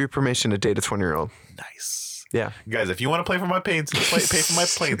Japan, I give you permission to date a 20-year-old. Nice. Yeah. Guys, if you want to pay for my pay for my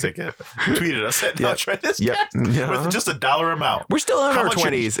plane ticket, tweet at us at Yep. Not Try This Yep. Cast Yeah. with just $1 amount. We're still in How our much you-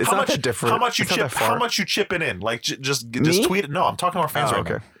 20s. It's how not much- that different. How much you It's not chip? that far. How much you chipping in? Like just Me? tweet it. No, I'm talking to our fans Oh, right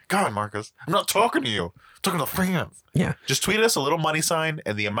now. okay. God, Marcus, I'm not talking to you. I'm talking to the fans. Yeah. Just tweet us a little money sign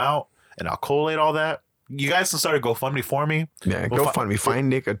and the amount, and I'll collate all that. You guys can start a GoFundMe for me. Yeah. We'll Go find me. Find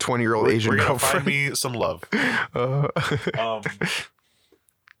Nick a 20-year-old Asian We're gonna girlfriend. find me some love. Uh,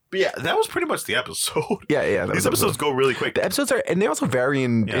 But yeah, that was pretty much the episode. yeah. That These was episodes go really quick. The episodes are, and they also vary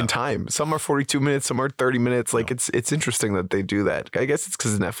in Yeah. time. Some are 42 minutes, some are 30 minutes. Like it's interesting that they do that. I guess it's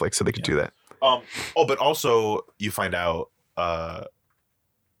because it's Netflix, so they could do that. Oh, but also you find out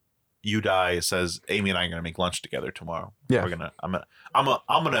Yudai says Amy and I are gonna make lunch together tomorrow. Yeah. I'm gonna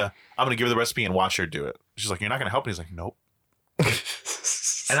give her the recipe and watch her do it. She's like, "You're not gonna help me?" He's like, "Nope."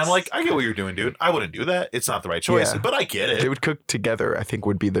 And I'm like, I get what you're doing, dude. I wouldn't do that. It's not the right choice, Yeah. but I get it. They would cook together, I think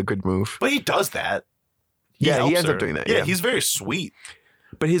would be the good move. But he does that. Yeah, he helps ends up her. doing that, Yeah, yeah. he's very sweet.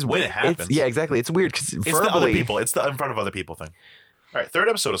 But his when it happens. Yeah, exactly. It's weird because It's the other people. It's the in front of other people thing. All right, third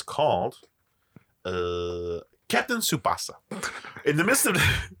episode is called Captain Tsubasa. In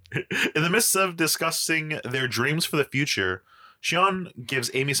the midst of discussing their dreams for the future, Shion gives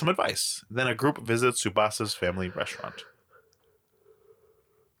Amy some advice. Then a group visits Tsubasa's family restaurant.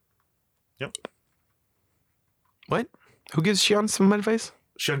 Yep. What? Who gives Shion some advice?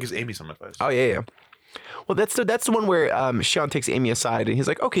 Shion gives Amy some advice. Oh yeah. Well, that's the one where Shion takes Amy aside and he's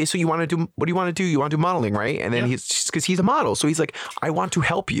like, okay, so what do you want to do? You want to do modeling, right? And then because he's a model, so he's like, I want to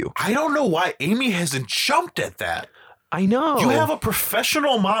help you. I don't know why Amy hasn't jumped at that. I know. You have a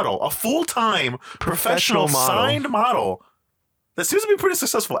professional model, a full-time professional signed model that seems to be pretty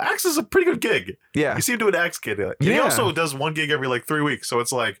successful. Axe is a pretty good gig. Yeah. You see him do an Axe kid. And he also does one gig every like 3 weeks. So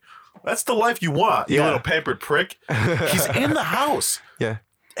it's like, that's the life you want, you little pampered prick. He's in the house. Yeah.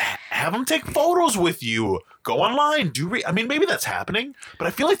 Have him take photos with you. Go online. I mean, maybe that's happening, but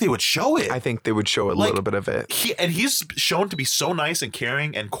I feel like they would show it. I think they would show a little bit of it. He's shown to be so nice and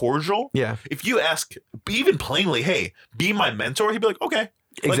caring and cordial. Yeah. If you ask, even plainly, hey, be my mentor, he'd be like, okay.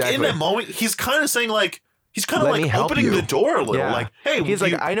 Exactly. Like in that moment, he's kind of saying like, he's kind of like opening the door a little. Yeah. Like, hey, he's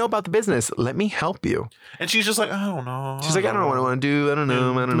like, I know about the business. Let me help you. And she's just like, I don't know. She's like, I don't know what I want to do. I don't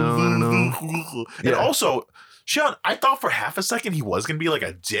know. And also, Shion, I thought for half a second he was going to be like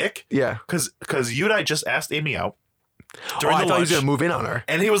a dick. Yeah. Because Yudai just asked Amy out. I thought he was going to move in on her.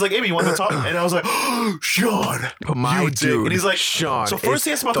 And he was like, Amy, you want to talk? And I was like, oh, Shion. But my dude. Dick. And he's like, Shion. So first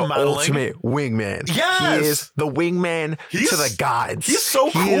he asked about the modeling. Ultimate wingman. Yes. He is the wingman to the gods. He's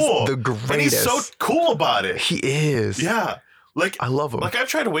so cool. He is the greatest. And he's so cool about it. He is. Yeah. Like, I love him. Like, I've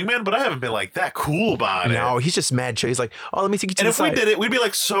tried a wingman, but I haven't been like that cool about it. No, he's just mad chill. He's like, oh, let me take you to the side. And if we did it, we'd be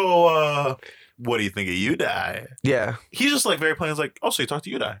like, so, what do you think of Yudai? Yeah. He's just like very plain. He's like, oh, so you talked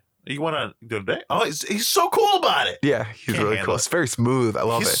to Yudai. You want to do it today? Oh, he's so cool about it. Yeah, he's really cool. It's very smooth. I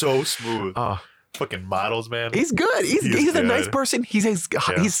love it. He's so smooth. Oh. Fucking models, man. He's good. He's a nice person. He's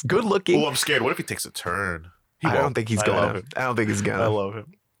good looking. Oh, I'm scared. What if he takes a turn? I don't think he's gonna. I don't think he's gonna. I love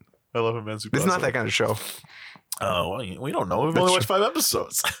him. I love him, man. It's not that kind of show. Oh, well, we don't know. We've only watched 5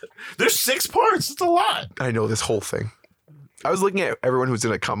 episodes. There's 6 parts. It's a lot. I know this whole thing. I was looking at everyone who's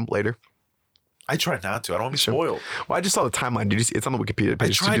gonna come later. I tried not to. I don't want to be spoiled. Well, I just saw the timeline. Did you see? It's on the Wikipedia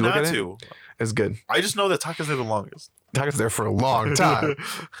page. I tried not to. It's good. I just know that Taka's there the longest. Taka's there for a long time.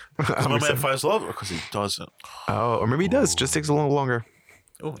 Does my man finds love, or because he doesn't? Oh, or maybe he does. Just takes a little longer.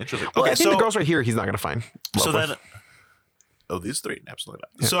 Oh, interesting. Well, okay, I think the girls right here, he's not gonna find. So then, these 3, absolutely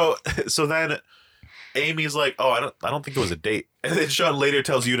not. Yeah. So then, Amy's like, oh, I don't think it was a date. And then Shion later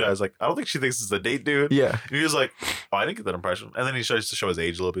tells Yudai, I was like, I don't think she thinks it's a date, dude. Yeah. And he was like, oh, I didn't get that impression. And then he tries to show his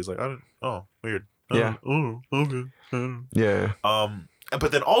age a little bit. He's like, oh, weird. Yeah. Oh, okay. Yeah.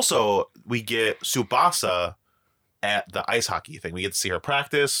 But then also we get Tsubasa at the ice hockey thing. We get to see her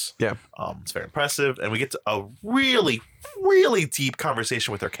practice. Yeah. It's very impressive. And we get to a really, really deep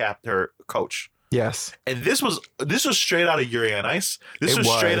conversation with her coach. Yes. And this was straight out of Yuri on Ice. This was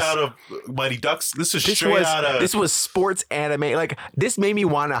straight out of Mighty Ducks. This was sports anime. Like, this made me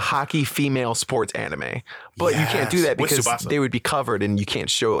want a hockey female sports anime. But you can't do that because they would be covered and you can't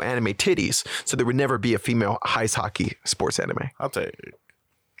show anime titties. So there would never be a female ice hockey sports anime.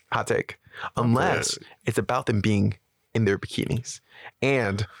 Hot take. Unless it's about them being in their bikinis.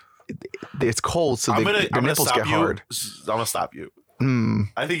 And it's cold, so their nipples get hard. I'm going to stop you.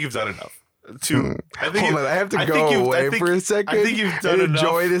 I think you've done enough. Hold on, I have to go away for a second. I think you've done enough.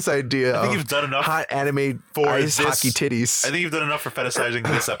 Enjoy this idea. I think you've done enough hot anime for ice hockey titties. I think you've done enough for fetishizing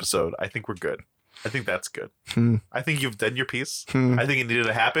this episode. I think we're good. I think that's good. I think you've done your piece. I think it needed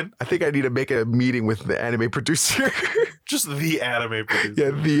to happen. I think I need to make a meeting with the anime producer. Just the anime producer.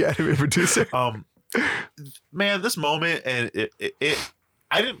 Yeah, the anime producer. Man, this moment, and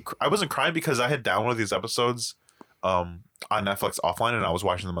I wasn't crying because I had downloaded these episodes on Netflix offline and I was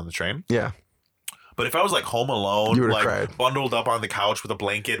watching them on the train. Yeah. But if I was like home alone, like cried. Bundled up on the couch with a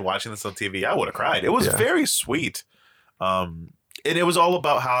blanket watching this on TV, I would have cried. It was very sweet. And it was all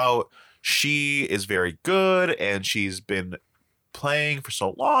about how she is very good and she's been playing for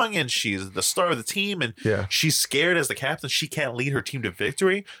so long and she's the star of the team and she's scared as the captain she can't lead her team to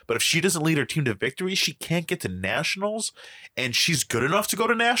victory, but if she doesn't lead her team to victory she can't get to nationals, and she's good enough to go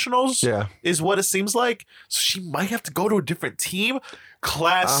to nationals is what it seems like, so she might have to go to a different team.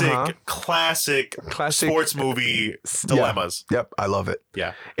 Classic sports movie dilemmas. Yep, I love it.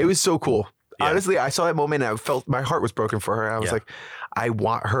 Yeah, it was so cool. Honestly, I saw that moment and I felt my heart was broken for her. I was like, I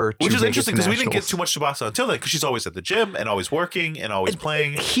want her to. Which is interesting because we didn't get too much Tsubasa until then, because she's always at the gym and always working and always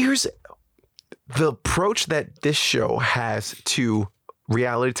playing. Here's the approach that this show has to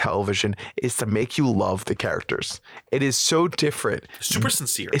reality television is to make you love the characters. It is so different. Super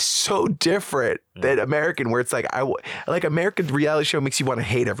sincere. It's so different than American, where it's like like American reality show makes you want to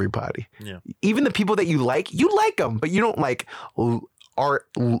hate everybody. Yeah. Even the people that you like them, but you don't like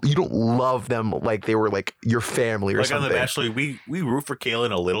you don't love them like they were like your family or like something. on The Bachelor, we root for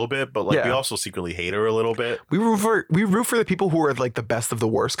Kaylin a little bit, but like we also secretly hate her a little bit. We root for the people who are like the best of the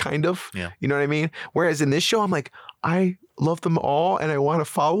worst, kind of. Yeah. You know what I mean? Whereas in this show, I'm like, I love them all and I want to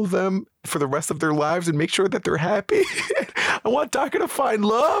follow them for the rest of their lives and make sure that they're happy. I want Taka to find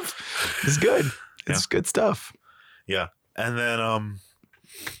love. It's good. It's good stuff. Yeah. And then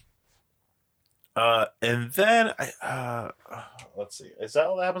let's see. Is that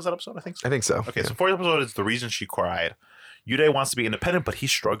all that happens in that episode? I think so. I think so. Okay, so fourth episode is The Reason She Cried. Yudai wants to be independent, but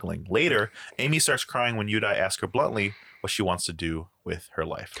he's struggling. Later, Amy starts crying when Yudai asks her bluntly what she wants to do with her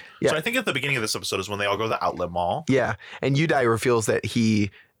life. Yeah. So I think at the beginning of this episode is when they all go to the outlet mall. Yeah. And Yudai reveals that he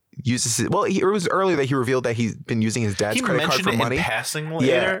uses it was earlier that he revealed that he's been using his dad's credit card for money. In passing later.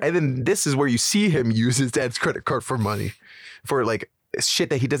 Yeah. And then this is where you see him use his dad's credit card for money for like shit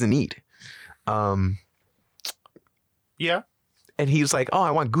that he doesn't need. Yeah. And he was like, oh,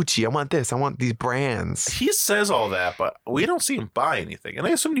 I want Gucci. I want this. I want these brands. He says all that, but we don't see him buy anything. And I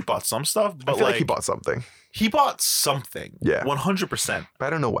assume he bought some stuff, but I feel like he bought something. He bought something. Yeah. 100%. But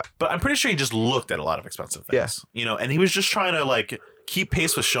I don't know what. But I'm pretty sure he just looked at a lot of expensive things. Yeah. You know, and he was just trying to like keep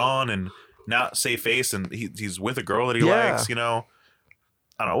pace with Sean and not save face. And he's with a girl that he likes, you know.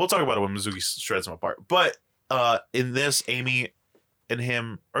 I don't know. We'll talk about it when Mizuki shreds him apart. But in this, Amy and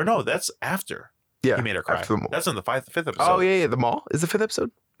him, or no, that's after. Yeah, he made her cry. That's in the fifth episode. Oh, yeah. The mall is the fifth episode?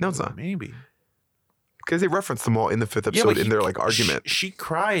 No, it's not. Maybe. Because they referenced the mall in the fifth episode in their like argument. She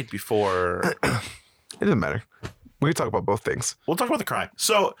cried before. It doesn't matter. We can talk about both things. We'll talk about the crying.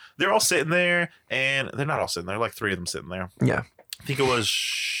 So they're all sitting there, and they're not all sitting there. Like three of them sitting there. Yeah. I think it was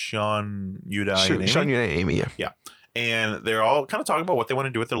Sean, Yudai, and Amy. Sean, Yudai, and Amy, yeah. Yeah. And they're all kind of talking about what they want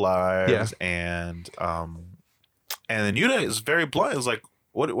to do with their lives. Yeah. And then Yudai is very blunt. It's like,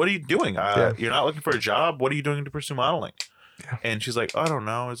 What are you doing? You're not looking for a job. What are you doing to pursue modeling? Yeah. And she's like, I don't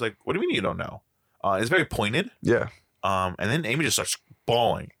know. It's like, what do you mean you don't know? It's very pointed. Yeah. And then Amy just starts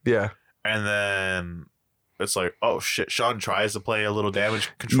bawling. Yeah. And then it's like, oh shit. Sean tries to play a little damage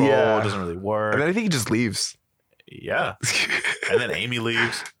control. Yeah. It doesn't really work. And then I think he just leaves. Yeah. And then Amy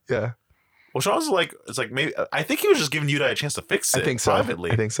leaves. Yeah. Well, Sean's like, it's like maybe I think he was just giving Yudai a chance to fix it. I think so.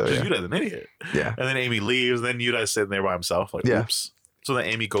 Privately. I think so. Yeah. Yudai's an idiot. Yeah. And then Amy leaves. Then Yudai's sitting there by himself. Like, oops. So then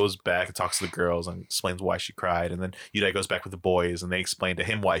Amy goes back and talks to the girls and explains why she cried. And then Yudai goes back with the boys and they explain to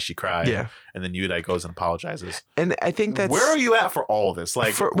him why she cried. Yeah. And then Yudai goes and apologizes. And I think that's... Where are you at for all of this?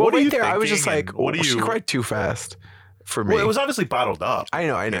 Like, what are you there? I was just like, she cried too fast for me. Well, it was obviously bottled up. I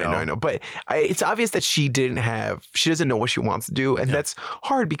know. But it's obvious that she doesn't know what she wants to do. And that's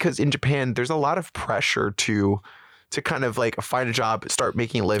hard because in Japan, there's a lot of pressure to kind of like find a job, start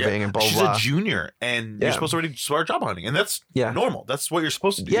making a living and blah, She's blah. a junior and you're supposed to already start job hunting. And that's normal. That's what you're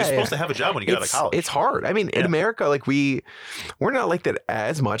supposed to do. You're supposed to have a job when you get out of college. It's hard. I mean, in America, like we're not like that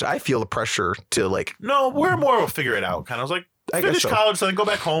as much. I feel the pressure to like... No, we're more of a figure it out kind of. I was like, finish college, then go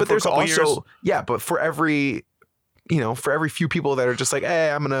back home for a couple years. Yeah, but for every few people that are just like, hey,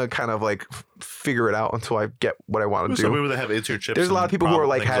 I'm going to kind of like figure it out until I get what I want to do. Some people that have internships. There's a lot of people who are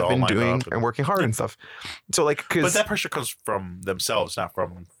like have been doing and working hard and stuff. So like, but that pressure comes from themselves, not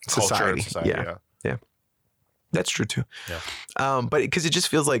from society. Yeah. That's true too. Yeah. But because it just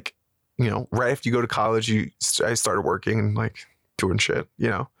feels like, right after you go to college, I started working and like doing shit,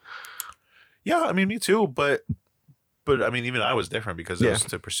 Yeah, I mean, me too. But I mean, even I was different because it was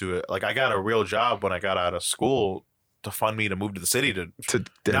to pursue it. Like I got a real job when I got out of school to fund me to move to the city to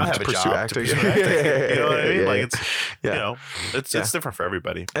not have a job acting. To pursue acting. You know what I mean? Like it's it's different for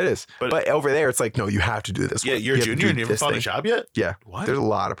everybody. It is. But over there, it's like, no, you have to do this. Yeah, you're a junior and you haven't found a job yet? Yeah. What? There's a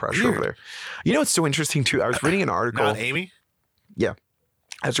lot of pressure over there. You know, it's so interesting too. I was reading an article. Not Amy? Yeah.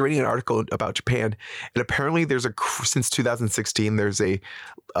 I was reading an article about Japan, and apparently since 2016, there's a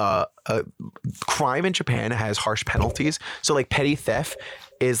crime in Japan has harsh penalties. So like petty theft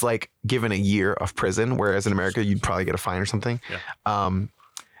is like given a year of prison, whereas in America, you'd probably get a fine or something. Yeah.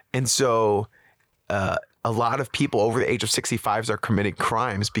 And so a lot of people over the age of 65 are committing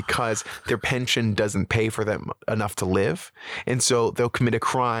crimes because their pension doesn't pay for them enough to live. And so they'll commit a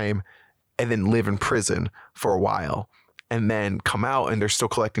crime and then live in prison for a while, and then come out and they're still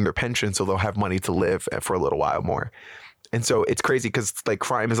collecting their pension. So they'll have money to live for a little while more. And so it's crazy because like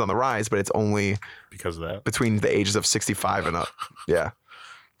crime is on the rise, but it's only because of that between the ages of 65 and up. Yeah.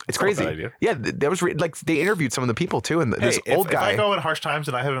 It's crazy. Idea. Yeah. That was like they interviewed some of the people too. And this old guy. If I go in harsh times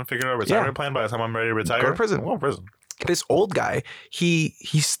and I haven't figured out a retirement plan by the time I'm ready to retire, go to prison. I'm going to prison. this old guy, he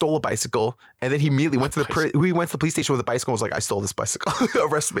stole a bicycle, and then he immediately went to the police station with a bicycle and was like, I stole this bicycle,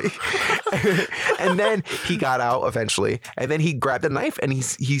 arrest me. And then he got out eventually, and then he grabbed a knife and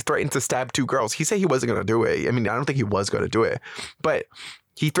he threatened to stab 2 girls. He said he wasn't going to do it. I mean, I don't think he was going to do it, but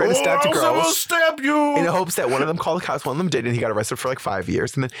he threatened to stab 2 girls. I will stab you. In the hopes that one of them called the cops, one of them did, and he got arrested for like 5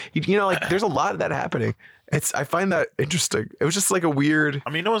 years. And then, like, there's a lot of that happening. I find that interesting. It was just like a weird. I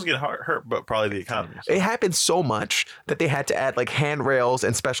mean, no one's getting hurt, but probably the economy. So. It happened so much that they had to add like handrails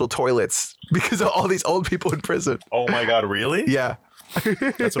and special toilets because of all these old people in prison. Oh my God, really? Yeah.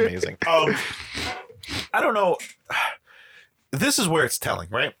 That's amazing. I don't know. This is where it's telling,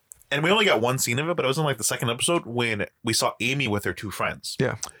 right? And we only got one scene of it, but it was in like the second episode when we saw Amy with her 2 friends.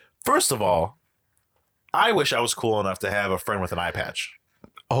 Yeah. First of all, I wish I was cool enough to have a friend with an eye patch.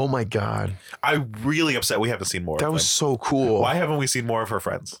 Oh my God. I'm really upset we haven't seen more of them. That was so cool. Why haven't we seen more of her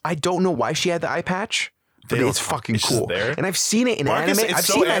friends? I don't know why she had the eye patch. But it's fucking cool. There. And I've seen it in Marcus, anime. I've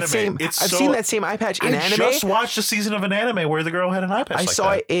seen that same eye patch in anime. I just watched a season of an anime where the girl had an eye patch. I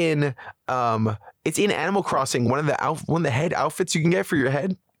saw it in it's in Animal Crossing. One of the head outfits you can get for your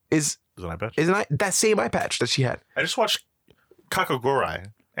head is an eye patch. That same eye patch that she had. I just watched Kakagori,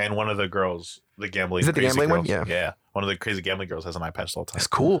 and one of the girls, the gambling. Is it the gambling girls, one? Yeah. Yeah. One of the crazy gambling girls has an eye patch all the time. It's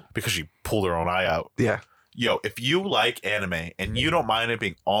cool. Because she pulled her own eye out. Yeah. Yo, if you like anime and you don't mind it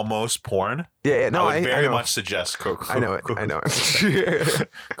being almost porn, no, I would very much suggest I know it.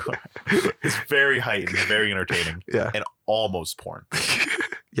 It's very heightened, very entertaining. Yeah. And almost porn.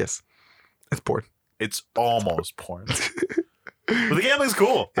 Yes. It's porn. It's almost porn. But the gambling's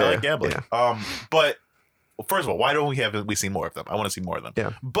cool. I like gambling. Yeah. But first of all, why don't we see more of them? I want to see more of them.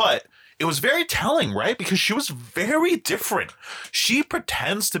 Yeah. But it was very telling, right? Because she was very different. She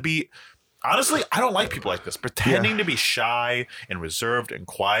pretends to be. Honestly, I don't like people like this, pretending to be shy and reserved and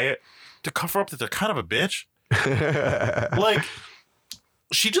quiet to cover up that they're kind of a bitch. Like,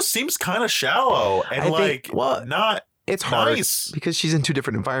 she just seems kind of shallow and not. It's hard nice. Because she's in 2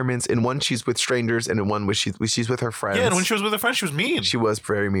 different environments. In one, she's with strangers, and in one, she's with her friends. Yeah, and when she was with her friends, she was mean. She was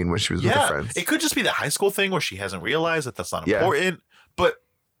very mean when she was with her friends. It could just be the high school thing where she hasn't realized that that's not important. But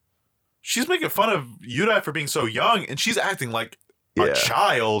she's making fun of Yudai for being so young, and she's acting like a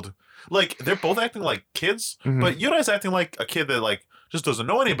child. Like, they're both acting like kids, but Yudai's acting like a kid that, like, just doesn't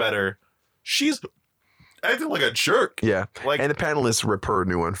know any better. She's acting like a jerk. Yeah. Like, and the panelists rip her a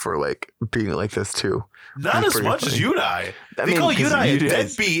new one for, like, being like this, too. Not as much as Yudai. They call Yudai a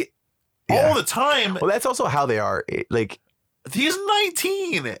deadbeat all the time. Well, that's also how they are. Like, he's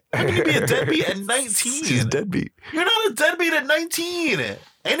 19. How can you be a deadbeat at 19? He's a deadbeat. You're not a deadbeat at 19.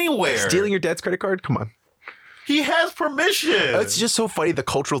 Anywhere. Stealing your dad's credit card? Come on. He has permission. It's just so funny, the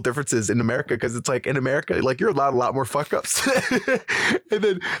cultural differences in America, because it's like in America, like you're allowed a lot more fuck ups. and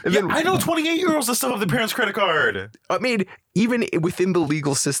then I know 28-year-olds that still have their parents' credit card. I mean, even within the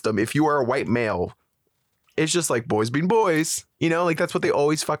legal system, if you are a white male, it's just like boys being boys. Like that's what they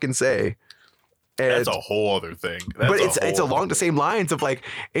always fucking say. And that's a whole other thing. But it's along the same lines of like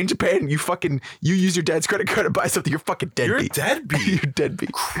in Japan, you use your dad's credit card to buy something. You're fucking deadbeat. You're a deadbeat. You're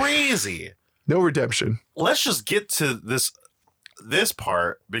deadbeat. Crazy. No redemption. Let's just get to this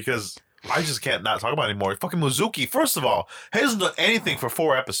part because I just can't not talk about it anymore. Fucking Mizuki, first of all, hasn't done anything for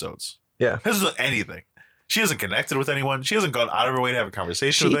 4 episodes. Yeah. Hasn't done anything. She hasn't connected with anyone. She hasn't gone out of her way to have a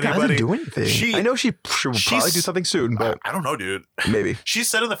conversation with She anybody. doesn't do anything. I know she will probably do something soon, but I don't know, dude. Maybe. She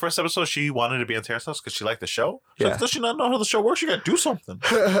said in the first episode she wanted to be on Terrace House because she liked the show. Yeah. Like, does she not know how the show works? You got to do something.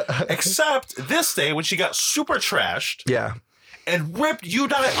 Except this day when she got super trashed. Yeah. And ripped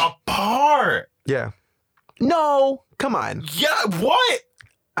Yudai apart. Yeah. No, come on. Yeah, what?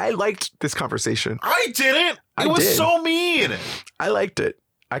 I liked this conversation. I didn't. It was so mean. I liked it.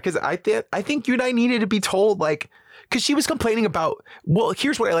 Because I think Yudai needed to be told, like, because she was complaining about, well,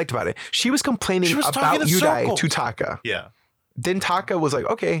 here's what I liked about it. She was complaining about Yudai to Taka. Yeah. Then Taka was like,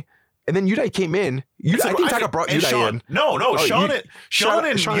 okay. And then Yudai came in. I think Taka brought Yudai in. No, Sean and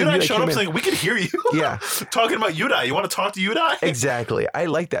Yudai showed up saying, we can hear you. Yeah. Talking about Yudai. You want to talk to Yudai? Exactly. I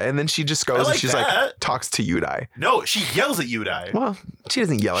like that. And then she just goes and she's like, talks to Yudai. No, she yells at Yudai. Well, she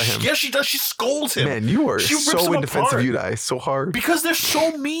doesn't yell at him. Yes, she does. She scolds him. Man, you are so in defense of Yudai. So hard. Because they're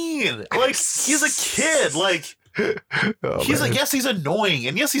so mean. Like, he's a kid. Like, yes, he's annoying,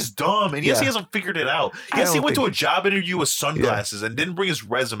 and yes, he's dumb, and yes, he hasn't figured it out. Yes, he went to a job interview with sunglasses and didn't bring his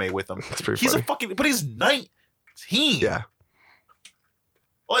resume with him. That's pretty funny. But he's 19. Yeah.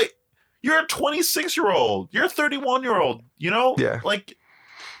 Like, you're a 26-year-old. You're a 31-year-old. Yeah.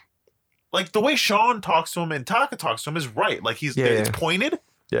 Like the way Sean talks to him and Taka talks to him is right. Like it's pointed.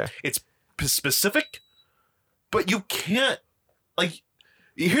 Yeah. It's specific, but you can't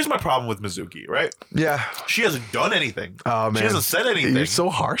here's my problem with Mizuki, right? Yeah. She hasn't done anything. Oh man, she hasn't said anything. You're so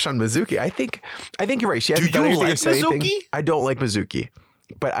harsh on Mizuki. I think you're right. She hasn't Do done you anything like or said anything. Mizuki? I don't like Mizuki,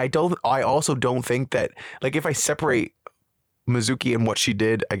 but I also don't think that, like, if I separate Mizuki and what she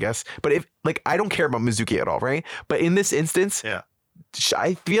did, I guess. But if, like, I don't care about Mizuki at all, right? But in this instance, Yeah.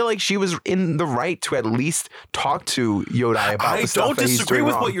 I feel like she was in the right to at least talk to Yodai about I the stuff don't that he's disagree doing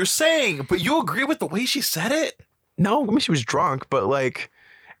with wrong. what you're saying, but you agree with the way she said it? No, I mean, she was drunk, but like,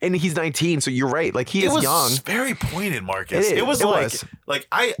 and he's 19, so you're right. Like, he It is was young. very pointed, Marcus. It is. It was It like, was. like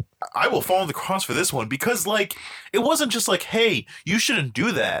I will fall on the cross for this one because, like, it wasn't just like, hey, you shouldn't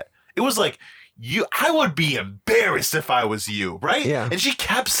do that. It was like, I would be embarrassed if I was you, right? Yeah. And she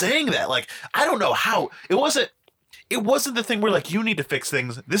kept saying that. Like, I don't know how. It wasn't the thing where, like, you need to fix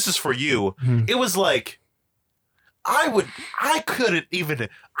things. This is for you. Mhm. It was like, I couldn't,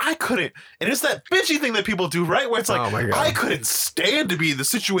 and it's that bitchy thing that people do, right? Where it's like, Oh my God. I couldn't stand to be in the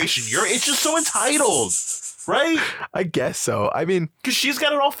situation you're in. It's just so entitled, right? I guess so. I mean, Because she's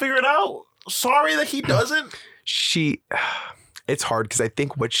got it all figured out. Sorry that he doesn't. it's hard because I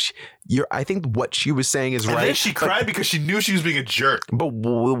think what she was saying is And right. then she cried because she knew she was being a jerk. But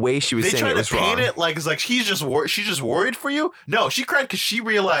the way she was They saying tried it to was paint wrong. it like it's like she's just worried for you. No, she cried because she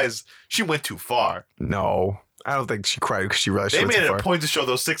realized she went too far. No, I don't think she cried because she realized They she went made too it far. a point to show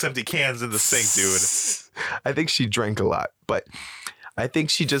those 6 empty cans in the sink, dude. I think she drank a lot, but I think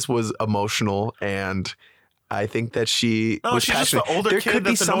she just was emotional, and I think that she No, was she's just passionate. the older there kid could be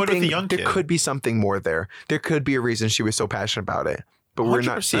that's annoyed with something. the young There kid. could be something more there. There could be a reason she was so passionate about it, but we're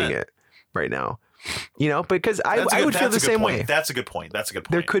not 100%. seeing it right now. You know, because I That's a good- would feel that's the a good same point. way. That's a good point. That's a good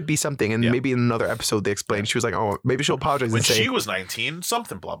point. There could be something, and Yeah. maybe in another episode they explained. She was like, "Oh, maybe she'll apologize when and say." she was 19,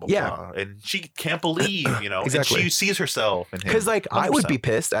 something blah blah Yeah. blah, and she can't believe, Exactly. and she sees herself in him. Because like I would 100%. be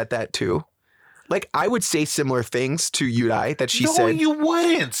pissed at that too. Like I would say similar things to Yudai that she no, said. you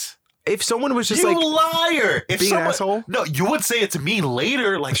wouldn't. If someone was just You like liar! If being an someone, asshole. no, you would say it to me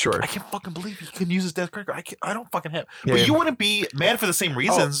later. Like, Sure. I can't fucking believe he couldn't use his dad's credit card. I don't fucking have. Yeah, but yeah. you wouldn't be mad for the same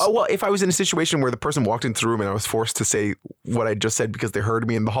reasons. Oh, well, if I was in a situation where the person walked into the room and I was forced to say what I just said because they heard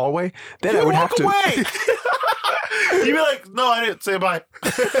me in the hallway, then I You would walk have to. away. You'd be like, no, I didn't say bye.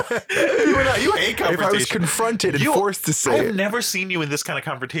 You hate confrontation. If I was confronted and You- forced to say I've it, never seen you in this kind of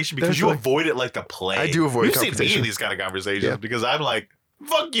confrontation because That's you like- avoid it like the plague. I do avoid You've seen me confrontation. in these kind of conversations Yeah. because I'm like,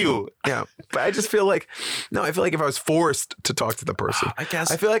 fuck you. yeah. But I just feel like, no, I feel like if I was forced to talk to the person, I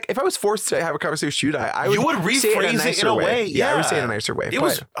guess I feel like if I was forced to have a conversation with Yudai, I would you would say it rephrase it in nicer a way. Yeah, I would say it in a nicer way. It but,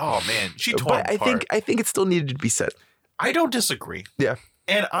 was, oh man, she tore but him apart. I think it still needed to be said. I don't disagree. Yeah.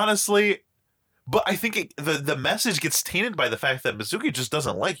 And honestly, but I think the message gets tainted by the fact that Mizuki just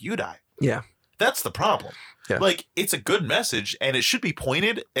doesn't like Yudai. Yeah. That's the problem. Yeah. Like, it's a good message, and it should be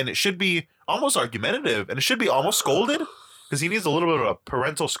pointed, and it should be almost argumentative, and it should be almost scolded, because he needs a little bit of a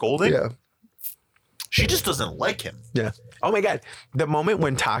parental scolding. Yeah. She just doesn't like him. Yeah. Oh my God. The moment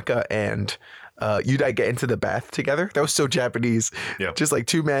when Taka and Yudai get into the bath together, that was so Japanese. Yeah. Just like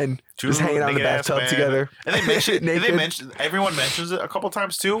two men Two just hanging out in the naked-ass bathtub men. together. And they mention, Naked. everyone mentions it a couple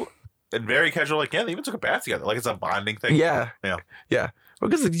times too, and very casual, like, yeah, they even took a bath together. Like, it's a bonding thing. Yeah. Yeah. Yeah. Well,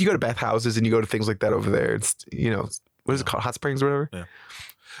 because you go to bath houses and you go to things like that over there. It's, what is it called? Hot springs or whatever?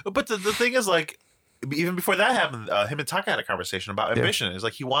 But the thing is, like, even before that happened, him and Taka had a conversation about Yeah. ambition. It's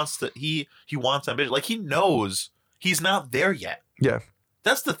like he wants ambition. Like, he knows he's not there yet. Yeah.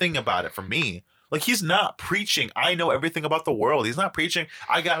 That's the thing about it for me. Like, he's not preaching, I know everything about the world. He's not preaching,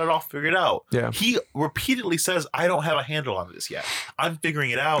 I got it all figured out. Yeah. He repeatedly says, I don't have a handle on this yet. I'm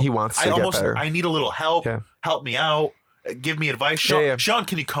figuring it out. He wants to get better. I need a little help. Yeah. Help me out. Give me advice. Sean, Yeah. Sean,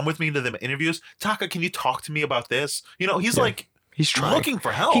 can you come with me to the interviews? Taka, can you talk to me about this? He's Yeah. like He's trying. looking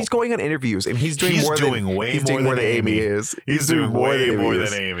for help. He's going on interviews and he's doing He's more doing than, way he's more doing more than than Amy Amy. is. He's doing way more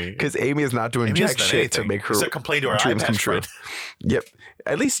is. than Amy. Because Amy is not doing Amy jack hasn't done shit to anything. make her Except complain to her dreams iPad come true. friend. Yep.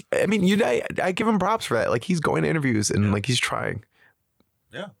 At least, I mean, I give him props for that. Like, he's going to interviews and like he's trying.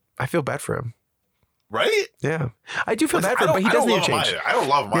 Yeah. I feel bad for him. Right? Yeah. I do feel Listen, bad for him, but he doesn't need to change. I don't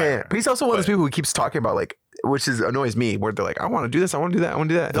love him Yeah, either. but he's also one of those But- people who keeps talking about like, which annoys me, where they're like, I want to do this, I want to do that, I want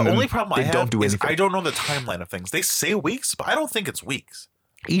to do that. The And then only problem I they have don't do is anything. I don't know the timeline of things. They say weeks, but I don't think it's weeks.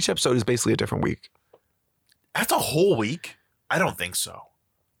 Each episode is basically a different week. That's a whole week? I don't think so.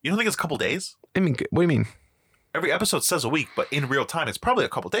 You don't think it's a couple days? I mean, what do you mean? Every episode says a week, but in real time, it's probably a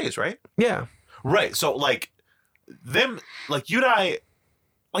couple days, right? Yeah. Right. So, like, Yudai,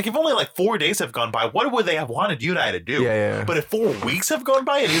 like, if only like 4 days have gone by, what would they have wanted Yudai to do? Yeah. But if 4 weeks have gone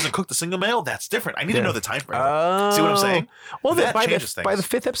by and he hasn't cooked a single meal, that's different. I need to Yeah. know the time frame. Oh. See what I'm saying? Well, That by changes the things.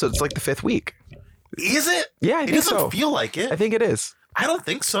 fifth episode, it's like the fifth week. Is it? Yeah, I It think doesn't so. feel like it. I think it is. I don't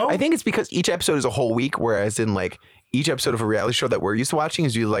think so. I think it's because each episode is a whole week, whereas in like each episode of a reality show that we're used to watching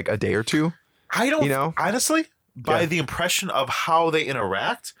is usually like a day or two. I don't, You know? honestly, by Yeah. the impression of how they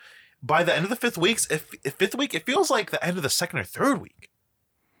interact, by the end of the fifth week, it feels like the end of the second or third week.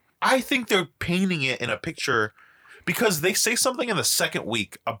 I think they're painting it in a picture because they say something in the second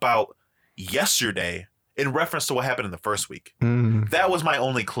week about yesterday in reference to what happened in the first week. That was my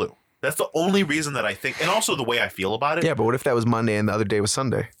only clue. That's the only reason that I think, and also the way I feel about it. Yeah, but what if that was Monday and the other day was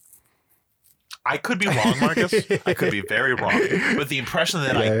Sunday? I could be wrong, Marcus. I could be very wrong. But the impression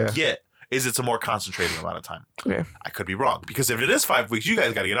that Yeah. I get is it's a more concentrated amount of time. Okay. I could be wrong because if it is 5 weeks, you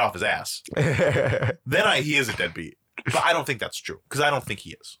guys got to get off his ass. Okay. Then he is a deadbeat. But I don't think that's true because I don't think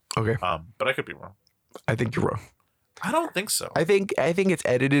he is. But I could be wrong. I think you're wrong. I don't think so. I think it's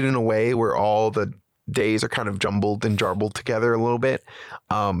edited in a way where all the days are kind of jumbled and jarbled together a little bit,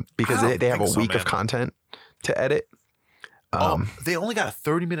 because I don't they have a think so, week man. of content to edit. They only got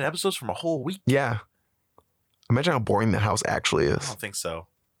 30-minute episodes from a whole week. Yeah. Imagine how boring that house actually I is. don't think so.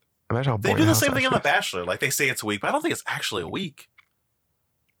 Imagine how They boring do the house same thing on The actually is. Bachelor. Like they say it's a week, but I don't think it's actually a week.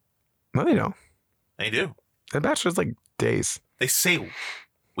 No, they don't. They do. The Bachelor's like days. They say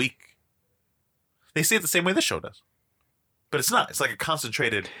week. They say it the same way this show does. But it's not. It's like a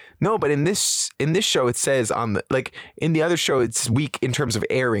concentrated. No, but in this show it says on the, like, in the other show it's week in terms of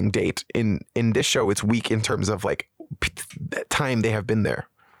airing date. In this show it's week in terms of like time they have been there.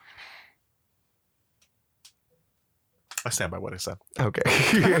 I stand by what I said. Okay.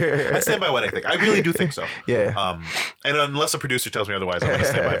 I stand by what I think. I really do think so. Yeah. And unless a producer tells me otherwise, I'm going to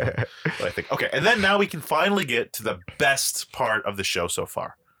stand by what I think. Okay, and then now we can finally get to the best part of the show so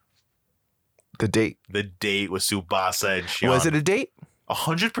far. The date. The date with Tsubasa and Shion. Was it a date?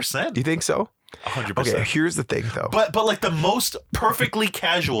 100%. Do you think so? 100%. Okay, here's the thing though. But like the most perfectly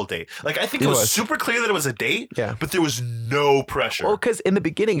casual date. Like I think it was super clear that it was a date. Yeah. But there was no pressure. Well, because in the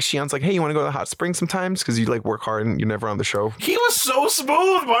beginning, Shion's like, "Hey, you want to go to the hot springs sometimes? Because you like work hard and you're never on the show." He was so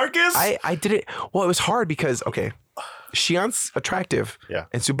smooth, Marcus. I did it. Well, it was hard because Shion's attractive. Yeah.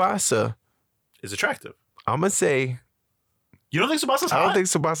 And Tsubasa, is attractive. I'm gonna say, You don't think Tsubasa's hot? I don't think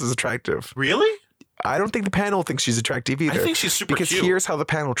Tsubasa's attractive. Really? I don't think the panel thinks she's attractive either. I think she's super because cute. here's how the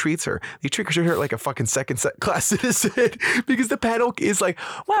panel treats her. They treat her like a fucking class citizen because the panel is like,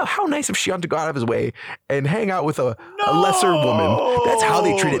 wow, how nice of Shion to go out of his way and hang out with a lesser woman. That's how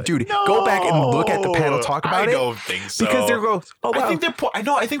they treat it, dude. Go back and look at the panel talk about it. I don't think so. Because they're going, oh wow.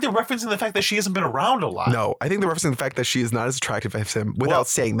 I think they're referencing the fact that she hasn't been around a lot. No, I think they're referencing the fact that she is not as attractive as him without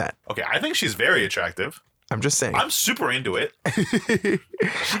saying that. Okay, I think she's very attractive. I'm just saying. I'm super into it.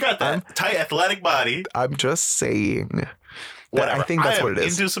 She got that tight athletic body. I'm just saying. Whatever. I think that's what it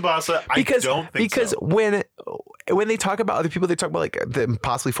is. Into Tsubasa. Because, I don't think so. when they talk about other people, they talk about like them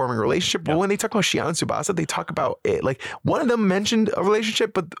possibly forming a relationship. But when they talk about Shion and Tsubasa, they talk about it. Like one of them mentioned a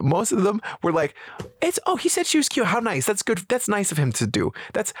relationship, but most of them were like, he said she was cute. How nice. That's good. That's nice of him to do.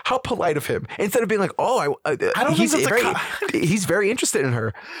 That's how polite of him. Instead of being like, I don't think he's very interested in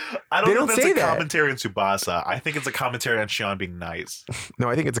her. I don't They think don't that's say a that. commentary on Tsubasa. I think it's a commentary on Shion being nice. No,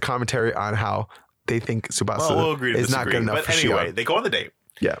 I think it's a commentary on how they think Tsubasa Well, we'll agree to is not disagree. good enough But for anyway, Shion. they go on the date.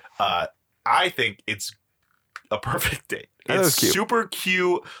 Yeah. I think it's a perfect date. I thought it was It's cute. super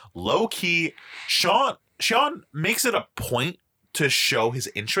cute, low key. Sean makes it a point to show his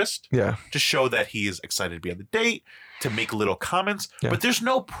interest, Yeah. to show that he is excited to be on the date, to make little comments. Yeah. But there's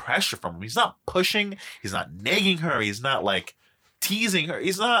no pressure from him. He's not pushing. He's not nagging her. He's not like teasing her.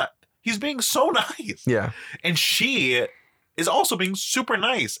 He's being so nice. Yeah. And she is also being super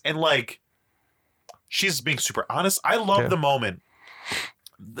nice. And like, she's being super honest. I love the moment.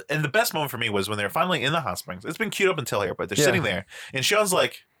 And the best moment for me was when they're finally in the hot springs. It's been cute up until here, but they're sitting there. And Sean's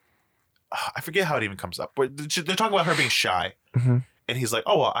like, I forget how it even comes up. But they're talking about her being shy. Mm-hmm. And he's like,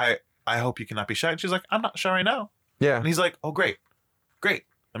 oh, well, I hope you cannot be shy. And she's like, I'm not shy right now. Yeah. And he's like, oh, great.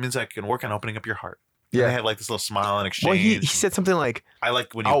 That means I can work on opening up your heart. Yeah. And they had like this little smile and exchange. Well, he said something like, I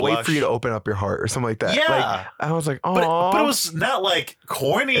like when you I'll blush. wait for you to open up your heart or something like that. Yeah. Like, I was like, oh, but it was not like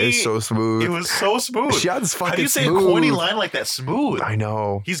corny. It's so smooth. It was so smooth. Sean's fucking How do you say smooth. a corny line like that smooth? I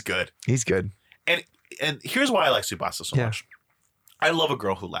know. He's good. He's good. And here's why I like Tsubasa so much. I love a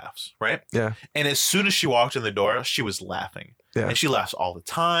girl who laughs, right? Yeah. And as soon as she walked in the door, she was laughing. Yeah. And she laughs all the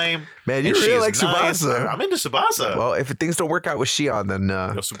time. Man, you and really she's like nice. Tsubasa. I'm into Tsubasa. Well, if things don't work out with Shion, then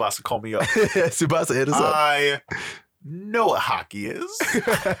Yo, Tsubasa, call me up. Tsubasa, hit us up. I know what hockey is.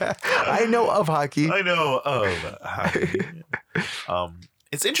 I know of hockey. I know of hockey.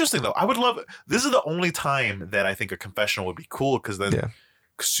 It's interesting though. I would love. This is the only time that I think a confessional would be cool because then,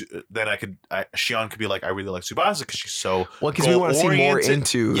 then Shion could be like, I really like Tsubasa because she's so Because we want to see more goal-oriented.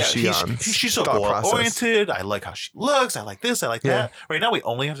 into Shion's she's so thought goal process. oriented. I like how she looks. I like this. I like that. Right now, we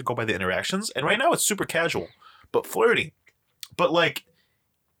only have to go by the interactions, and right now it's super casual. but flirty. But like,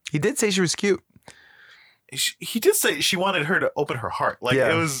 He did say she was cute. he did say she wanted her to open her heart. Like Yeah.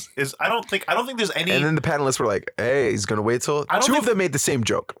 I don't think there's any. And then the panelists were like, hey, he's going to wait till... I don't Two think- of them made the same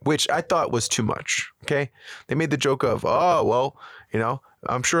joke, which I thought was too much, okay? They made the joke of, oh, well, you know,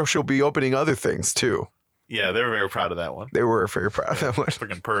 I'm sure she'll be opening other things, too. Yeah, they were very proud of that one. They were very proud of that one.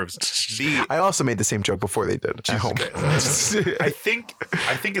 Freaking pervs. I also made the same joke before they did at home. I think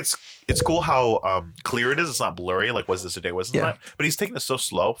it's cool how clear it is. It's not blurry. Like, was this a day? Wasn't Yeah. that? But he's taking it so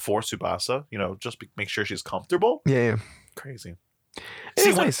slow for Tsubasa. You know, just make sure she's comfortable. Yeah. Crazy. It's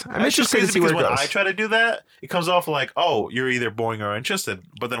when- nice. I'm it's just interested to crazy see because where it when goes. I try to do that, it comes off like, oh, you're either boring or interested.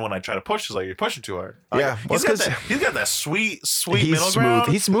 But then when I try to push, it's like you're pushing too hard. Like, Yeah, well, he's got that sweet He's middle smooth.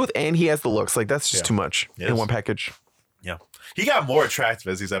 ground. He's smooth and he has the looks. Like, that's just Yeah. too much It in is. one package. Yeah, he got more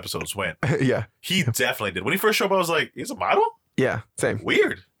attractive as these episodes went. Yeah. He definitely did. When he first showed up, I was like, he's a model. Yeah. Same.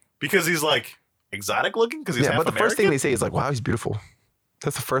 Weird, because he's like exotic looking. Because he's Yeah. half But the first thing American. they say is like, wow, he's beautiful.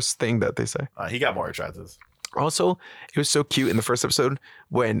 That's the first thing that they say. He got more attractive. Also, it was so cute in the first episode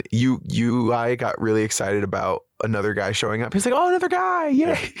when I got really excited about another guy showing up. He's like, oh, another guy.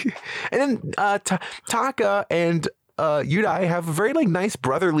 Yay. And then Taka and Yudai have a very like nice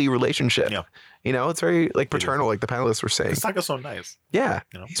brotherly relationship. Yeah. You know, it's very like paternal, like the panelists were saying. It's Taka's so nice. Yeah.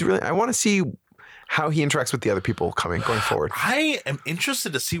 You know? He's really, I want to see how he interacts with the other people going forward. I am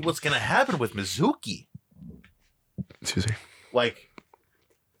interested to see what's going to happen with Mizuki. Excuse me. Like,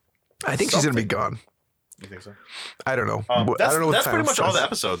 I think she's going to be gone. you think so? I don't know. That's, I don't know what that's pretty Thanos much all does. the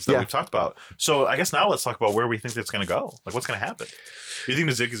episodes that Yeah. we've talked about. So I guess now let's talk about where we think it's going to go. Like, what's going to happen? Do you think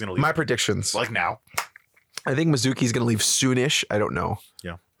Mizuki's going to leave? My predictions. Like now? I think Mizuki's going to leave soonish. I don't know.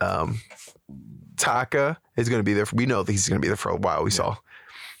 Yeah. Taka is going to be there. We know that he's going to be there for a while. We saw.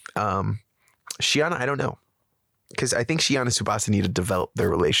 Shiana, I don't know. Because I think Shiana and Tsubasa need to develop their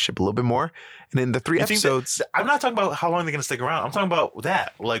relationship a little bit more. And in the 3 You think that- episodes. I'm not talking about how long they're going to stick around. I'm talking about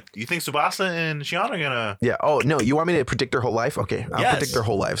that. Like, you think Tsubasa and Shiana are going to... Yeah. Oh, no. You want me to predict their whole life? Okay. I'll Yes. predict their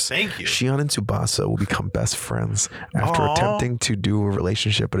whole lives. Thank you. Shiana and Tsubasa will become best friends after Aw. attempting to do a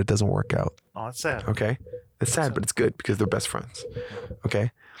relationship, but it doesn't work out. Oh, that's sad. Okay. It's sad, but it's good because they're best friends.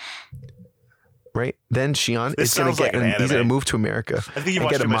 Okay. Right? Then Shion This is going sounds to like an he's going to anime. move to America I think you and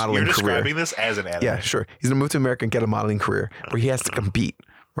watched get a too much. You're modeling describing career. this as an anime. Yeah, sure. He's going to move to America and get a modeling career where he has to compete,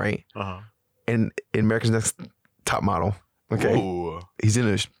 right? Uh-huh. And in America's Next Top Model. Okay. Ooh. He's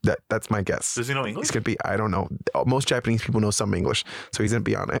in that's my guess. Does he know English? He's going to be, I don't know. Most Japanese people know some English, so he's going to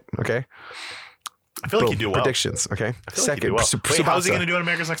be on it. Okay. I feel like Boom. he'd do well. Predictions. Okay. I feel like he'd do well. Wait, how's he going to do on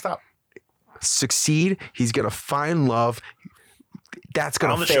America's Next Top? Succeed. He's going to find love. That's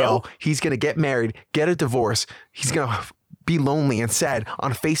going On to the fail. show? He's going to get married, get a divorce. He's going to be lonely and sad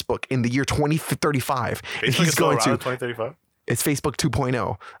on Facebook in the year 2035. And Facebook he's is still going around to, in 2035? it's Facebook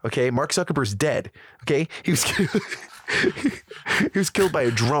 2.0. Okay. Mark Zuckerberg's dead. Okay. He was, he was killed by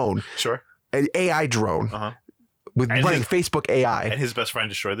a drone, Sure. an AI drone Uh-huh. with And running his- Facebook AI. And his best friend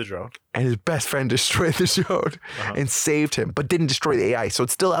destroyed the drone. And his best friend destroyed the drone and saved him, but didn't destroy the AI. So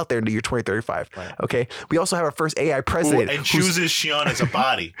it's still out there in the year 2035. Right. Okay. We also have our first AI Ooh, president. and who's- chooses Shion as a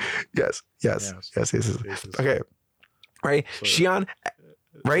body. Yes. Yes. Okay. Right. Shion,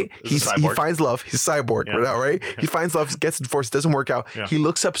 right? Is a He cyborg. finds love. He's a cyborg Yeah. now, right? He finds love, gets divorced, doesn't work out. Yeah. He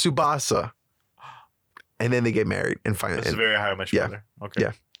looks up Tsubasa. And then they get married and This finally. is very high on my shoulder. Okay.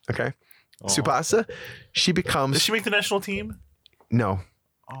 Yeah. Okay. Oh. Tsubasa, she becomes Does she make the national team? no.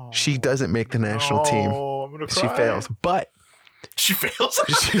 Oh. She doesn't make the national team. I'm gonna She cry. fails. But She fails.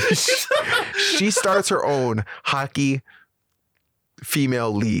 she starts her own hockey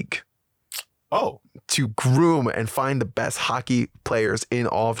female league Oh, to groom and find the best hockey players in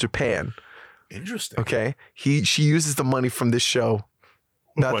all of Japan. interesting. Okay. She uses the money from this show.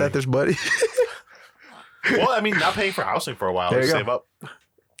 Not Money. that there's money. Well, I mean, not paying for housing for a while. There to you go. save up.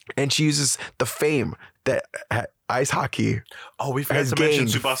 And she uses the fame that ice hockey. Oh, we forgot Has to mention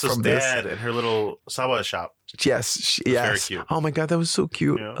gained Tsubasa's from this. dad and her little Sawa shop. Yes. very Yes. cute. Oh my God. That was so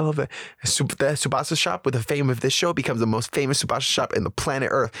cute. Yeah. I love that. The Tsubasa shop with the fame of this show becomes the most famous Tsubasa shop in the planet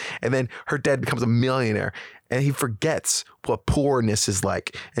Earth. And then her dad becomes a millionaire and he forgets what poorness is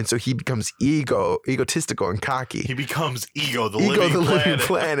like. And so he becomes egotistical and cocky. He becomes Ego, the Ego, living the planet. living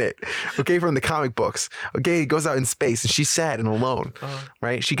planet. Okay, from the comic books. Okay, he goes out in space and she's sad and alone.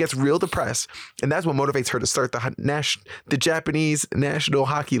 Right? She gets real depressed, and that's what motivates her to start the Japanese National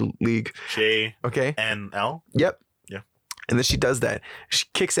Hockey League. Okay. JNL. Yep. Yeah. And then she does that. She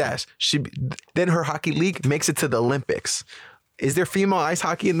kicks ass. Then her hockey league makes it to the Olympics. Is there female ice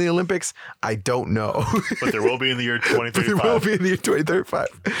hockey in the Olympics? I don't know. But there will be in the year But there 2035. will be in the year 2035.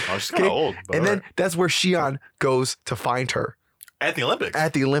 Oh, she's kind of old. But And then alright. that's where Shion goes to find her. At the Olympics.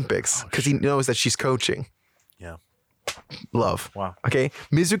 At the Olympics, because he knows that she's coaching. Yeah. Love. Wow. Okay.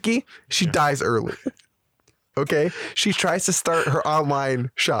 Mizuki, she dies early. Okay. She tries to start her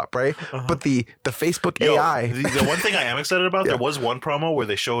online shop, right? But the Facebook Yo, AI, the one thing I am excited about, Yeah. there was one promo where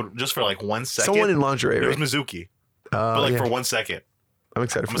they showed just for like 1 second. someone in lingerie, It was right? Mizuki, but like Yeah. for 1 second. I'm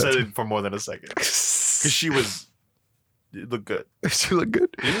excited I'm for that. excited for more than a second Too. because she looked good. She looked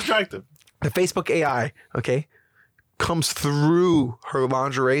good. She was attractive. The Facebook AI, okay, comes through her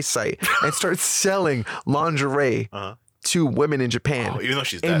lingerie site and starts selling lingerie Uh-huh. to women in Japan, Oh, even though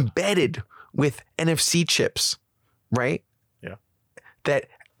she's dead. embedded with NFC chips, right? Yeah. That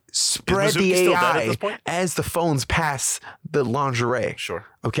spread Mizuki the still dead at AI this point? as the phones pass the lingerie, Sure.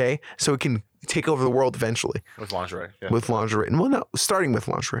 okay? So it can take over the world eventually With lingerie. Yeah. with lingerie. Well, no, starting with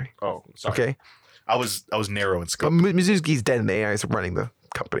lingerie, Oh, sorry. okay? I was narrow in But scope. Mizuki's dead and the AI is running the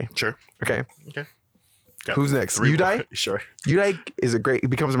company, Sure. okay? Okay. Got Who's next? 3 Yudai? more. Sure. Yudai is he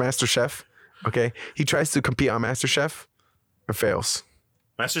becomes a master chef. Okay. He tries to compete on Master Chef and fails.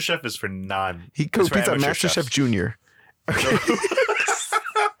 Master Chef is for non. He it's for competes on amateur Master Chef chefs. Junior. Okay.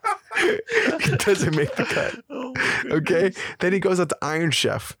 He doesn't make the cut. Oh my goodness. Okay. Then he goes on to Iron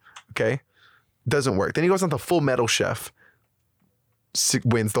Chef. Okay. Doesn't work. Then he goes on to Full Metal Chef.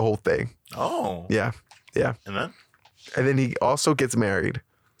 Wins the whole thing. Oh. Yeah. Yeah. And then? And then he also gets married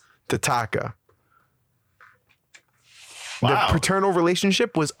to Taka. Wow. The paternal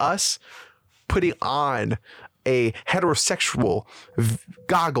relationship was us putting on a heterosexual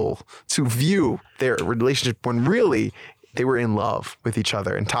goggle to view their relationship when really they were in love with each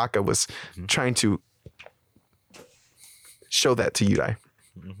other. And Taka was trying to show that to Yudai.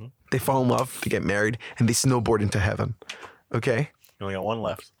 They fall in love, they get married, and they snowboard into heaven. Okay? You only got one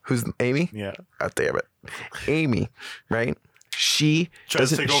left. Who's Amy? Yeah. God damn it. Amy, right? She Tries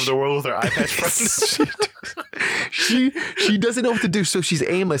to doesn't take over the world with her eye patch friend. she doesn't know what to do, so she's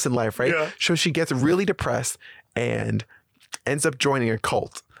aimless in life, right? Yeah. So she gets really depressed and ends up joining a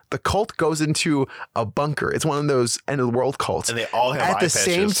cult. The cult goes into a bunker. It's one of those end of the world cults. And they all have at eye the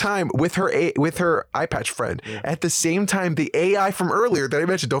same patches. time with her eye patch friend. At the same time, the AI from earlier that I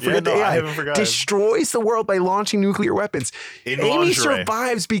mentioned, don't forget no, the I AI, haven't forgotten. destroys the world by launching nuclear weapons. In Amy lingerie.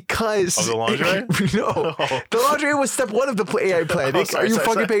 survives because Of the lingerie? no, Oh. the lingerie was step one of the AI plan. Oh, Are sorry, you sorry,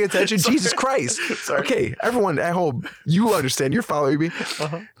 fucking sorry. paying attention? Sorry. Jesus Christ. Sorry. Okay, everyone at home, you understand. You're following me.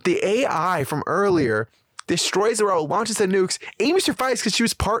 The AI from earlier destroys the world, launches the nukes. Amy survives because she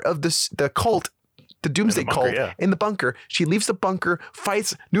was part of the cult, the Doomsday bunker, cult, yeah. in the bunker. She leaves the bunker,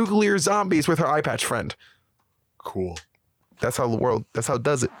 fights nuclear zombies with her eye patch friend. Cool. That's how it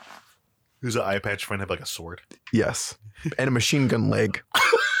does it. Who's an eye patch friend have like a sword? Yes. And a machine gun leg.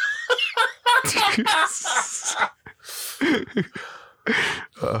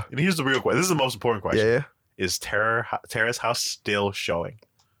 And here's the real question. This is the most important question. Yeah. Is Terrace House still showing?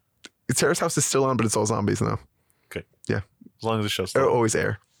 Terrace House is still on, but it's all zombies now. Good. Yeah. As long as the show's It'll still always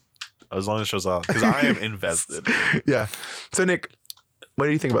air. as long as the show's on. Because I am invested. Yeah. So Nick, what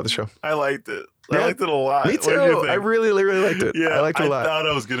do you think about the show? I liked it. Yeah. I liked it a lot. Me What did you too. think? I really liked it. Yeah, I liked it a lot. I thought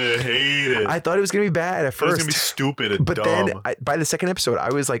I was gonna hate it. I thought it was gonna be bad at thought it was first, gonna be stupid and but dumb. then by the second episode,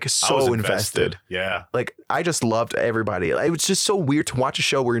 I was like I was so invested. Yeah. Like I just loved everybody. It was just so weird to watch a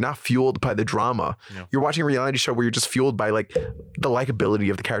show where you're not fueled by the drama. Yeah. You're watching a reality show where you're just fueled by like the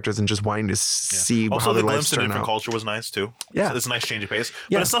likability of the characters and just wanting to see Also, how the their lives glimpse into turn different out. culture was nice too. Yeah. So it's a nice change of pace.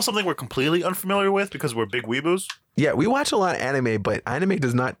 Yeah. But it's not something we're completely unfamiliar with because we're big weeboos. Yeah, we watch a lot of anime, but anime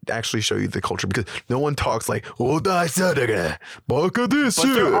does not actually show you the culture because no one talks like But there are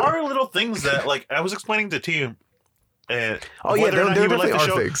little things that, like, I was explaining to T. Oh, yeah, there definitely are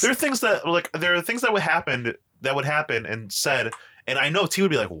show. things. There are things that, like, there are things that would happen and said, and I know T would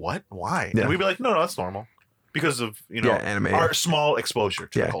be like, "What? Why?" Yeah. And we'd be like, "No, that's normal," because of Yeah, anime, our yeah. small exposure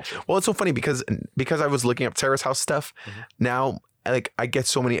to the Yeah. culture. Well, it's so funny because I was looking up Terrace House stuff. Mm-hmm. Now, like I get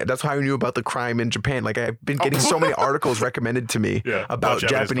so many. That's how I knew about the crime in Japan. Like I've been getting so many articles recommended to me Yeah, about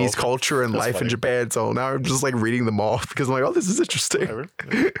Japanese culture and That's life in funny. Japan. So now I'm just like reading them all because I'm like, oh, this is interesting. Whatever.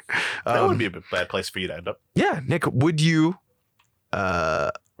 Yeah. That would be a bad place for you to end up. Yeah, Nick, would you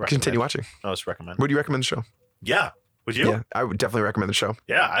continue watching? No, just recommend. Would you recommend the show? Yeah. Would you? Yeah, I would definitely recommend the show.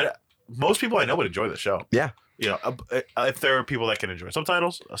 Yeah. Most people I know would enjoy the show. Yeah. You know, if there are people that can enjoy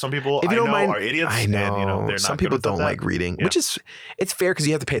subtitles, some people If you I don't know mind, are idiots. I know. And, you know, they're not Some good people with don't that. like reading, Yeah. which is it's fair because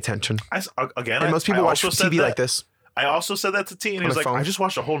you have to pay attention. Again, And most people I watch also said TV that- like this. I also said that to T, and On he was the like, phone. "I just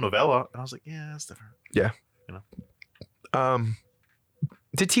watched a whole novella," and I was like, "Yeah, that's different."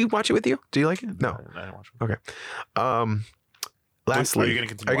 Did T watch it with you? Do you like it? No. I didn't watch it. Lastly, Are you gonna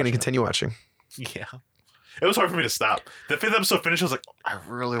continue are you going to watching it? continue watching? Yeah. It was hard for me to stop. The 5th episode finished. I was like, I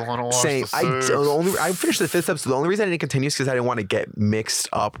really want to watch Same. the 6th. I finished the 5th episode. The only reason I didn't continue is because I didn't want to get mixed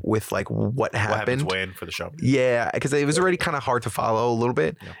up with like what happens happened. way for the show. Yeah, because it was already kind of hard to follow a little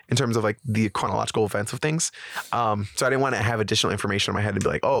bit in terms of like the chronological events of things. So I didn't want to have additional information in my head and be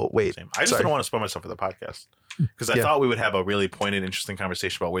like, oh wait. Same. I just didn't want to spoil myself for the podcast because I thought we would have a really pointed, interesting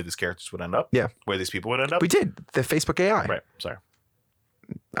conversation about where these characters would end up. Yeah, where these people would end up. We did the Facebook AI. Right. Sorry.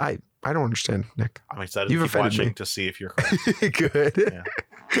 I don't understand, Nick. I'm excited You've to keep offended watching me. to see if you're correct. Good. Yeah.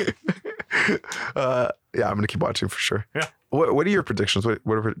 Yeah, I'm gonna keep watching for sure. Yeah. What are your predictions? What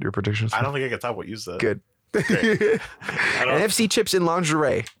are your predictions? I don't think I can top what you said. Good. Great. NFC chips in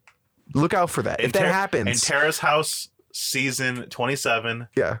lingerie. Look out for that. If that happens. And Terrace House season 27.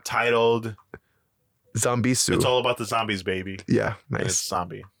 Yeah. Titled Zombie Sue. It's all about the zombies, baby. Yeah. And it's Nice.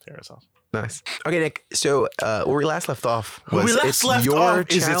 zombie Terrace House. Nice. Okay, Nick. So where we last left off was It's your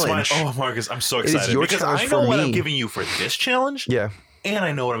challenge. Oh, Marcus, I'm so It is excited your because challenge I know for what me. I'm giving you for this challenge. Yeah. And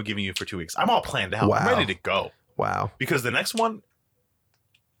I know what I'm giving you for 2 weeks. I'm all planned out. I'm Wow. ready to go. Wow. Because the next one,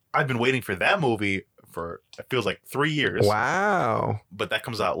 I've been waiting for that movie for, it feels like 3 years. Wow. But that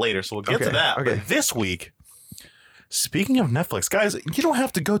comes out later, so we'll get to Okay, that. okay. But this week, speaking of Netflix, guys, you don't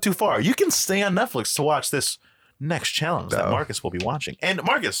have to go too far. You can stay on Netflix to watch this next challenge that No. Marcus will be watching. And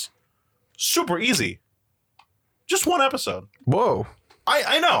Marcus, super easy. Just one episode. Whoa.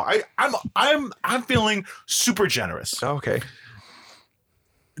 I know. I'm feeling super generous. Okay.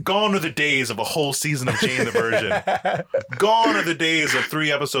 Gone are the days of a whole season of Jane the Virgin. Gone are the days of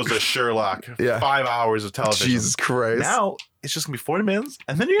 3 episodes of Sherlock. Yeah. 5 hours of television. Jesus Christ. Now it's just gonna be 40 minutes,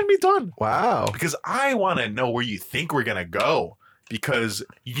 and then you're gonna be done. Wow. Because I want to know where you think we're gonna go. Because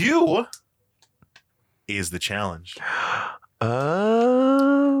you is the challenge.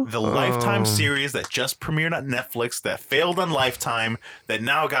 Oh. The Lifetime series that just premiered on Netflix, that failed on Lifetime, that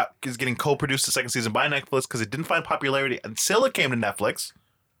now is getting co-produced the second season by Netflix because it didn't find popularity until it came to Netflix.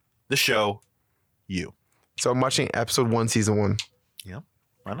 The show, You. So I'm watching episode 1, season 1. Yep,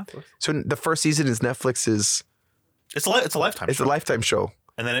 on Netflix. So the first season is Netflix's. It's a Lifetime It's show. a Lifetime show.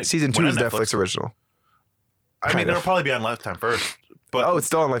 And then Season 2 is Netflix original. I mean, kind it'll of. probably be on Lifetime first. But Oh, it's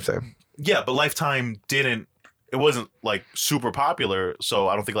still on Lifetime. yeah, but Lifetime didn't. It wasn't like super popular, so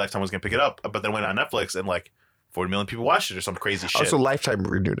I don't think Lifetime was gonna pick it up. But then it went on Netflix, and like 40 million people watched it or some crazy shit. Oh, so Lifetime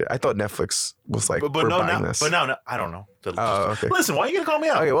renewed it. I thought Netflix was like, but we're no, buying now, this. but now I don't know. Oh, okay. Listen, why are you gonna call me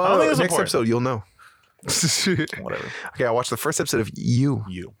out? Okay, I don't well, think it's next important. episode you'll know. Whatever. Okay, I watched the first episode of You.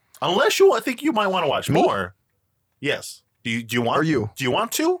 You, unless you think you might want to watch Me? more. Yes. Do you want? Or you? Do you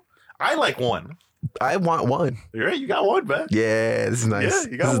want to? I like one. I want one. You're right. You got one, man. Yeah, this is nice.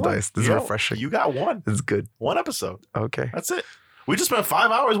 Yeah, you got this is one. nice. This is refreshing. You got one. This is good. One episode. Okay. That's it. We just spent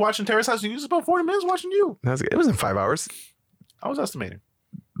 5 hours watching Terrace House, and you just spent 40 minutes watching You. That's good. It wasn't 5 hours. I was estimating.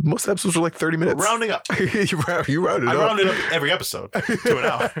 Most episodes were like 30 minutes. Rounding up. you rounded I up. rounded up every episode to an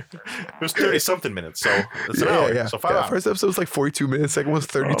hour. It was 30 something minutes, so it's an hour. So 5 hours. First episode was like 42 minutes. Second one was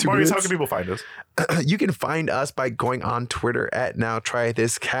 32 Marcus, minutes. how can people find us? You can find us by going on Twitter at Now Try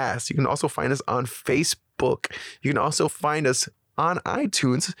This Cast. You can also find us on Facebook. You can also find us on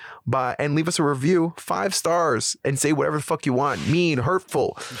iTunes and leave us a review, 5 stars, and say whatever the fuck you want. Mean,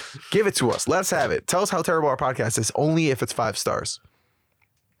 hurtful. Give it to us. Let's have it. Tell us how terrible our podcast is, only if it's 5 stars.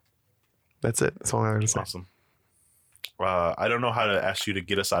 That's it. That's all I have to say. Awesome. I don't know how to ask you to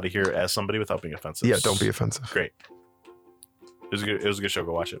get us out of here as somebody without being offensive. Yeah, don't be offensive. Great. It was a good show.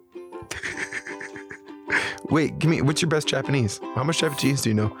 Go watch it. Wait, what's your best Japanese? How much Japanese do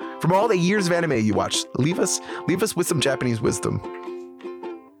you know? From all the years of anime you watched, leave us with some Japanese wisdom.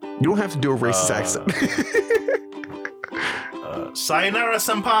 You don't have to do a racist accent. Sayonara,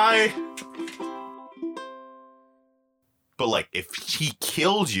 senpai. But like, if he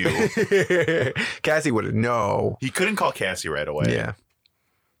killed you, Cassie would know. he couldn't call Cassie right away. Yeah.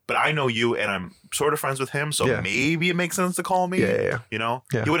 But I know you, and I'm sort of friends with him, so Yeah. maybe it makes sense to call me. Yeah. You know,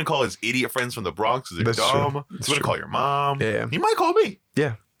 Yeah. he wouldn't call his idiot friends from the Bronx because they're That's true. dumb. That's He wouldn't true. call your mom. Yeah. He might call me.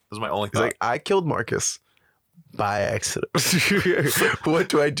 Yeah. That's my only He's thought. like, I killed Marcus by accident. What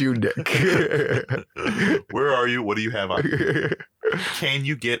do I do, Nick? Where are you? What do you have on you? Can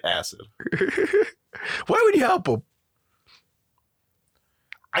you get acid? Why would you help him?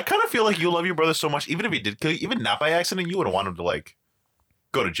 I kind of feel like you love your brother so much, even if he did kill you, even not by accident, you wouldn't want him to like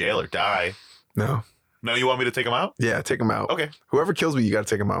go to jail or die. No. No, you want me to take him out? Yeah, take him out. Okay. Whoever kills me, you got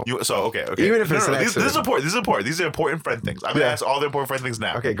to take him out. Okay. Even if it's an This accident. is important. This is important. These are important friend things. I'm gonna ask all the important friend things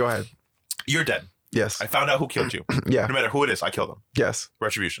now. Okay, go ahead. You're dead. Yes. I found out who killed you. Yeah. No matter who it is, I killed him. Yes.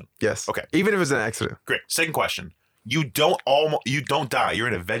 Retribution. Yes. Okay. Even if it's an accident. Great. Second question. You don't die. You're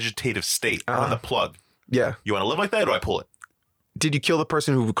in a vegetative state on the plug. Yeah. You want to live like that, or do I pull it? Did you kill the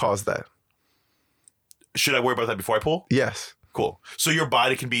person who caused that? Should I worry about that before I pull? Yes. Cool. So your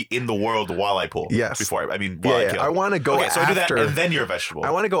body can be in the world while I pull. Yes. While I Yeah, kill. I want to go Okay, after. so I do that, and then you're a vegetable.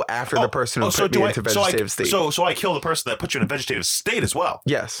 I want to go after the person who put me into vegetative state. So I kill the person that put you in a vegetative state as well.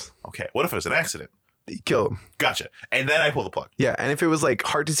 Yes. Okay. What if it was an accident? Kill him. Gotcha. And then I pull the plug. Yeah, and if it was like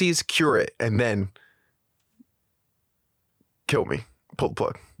heart disease, cure it, and then kill me. Pull the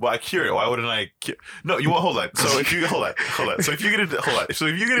plug. Well, I cure it. Why wouldn't I? No, you won't. Hold on. So if you hold on. So if you get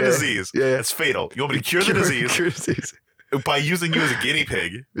a disease, it's fatal. You want me to cure the disease? Cure disease. By using you as a guinea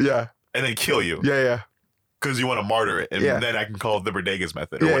pig, Yeah. and then kill you, Yeah. because you want to martyr it, and then I can call it the Berdegas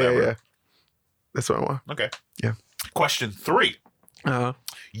method or whatever. Yeah. That's what I want. Okay. Yeah. Question 3.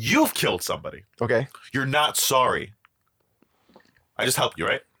 You've killed somebody. Okay. You're not sorry. I just helped you,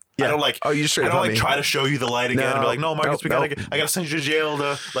 right? Yeah. I don't like. Oh, you straight I don't help like me. try to show you the light again and be like, no, Marcus, Nope, I gotta send you to jail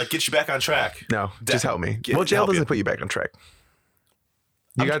to like get you back on track. No, just help me. Get- Well, jail help you. doesn't put you back on track.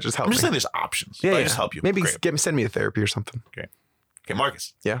 You gotta just help I'm me. just saying there's options. Yeah, But I just help you. Maybe Great. send me to therapy or something. Okay,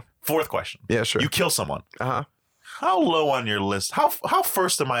 Marcus. Yeah. 4th question. Yeah, sure. You kill someone. Uh-huh. How low on your list? How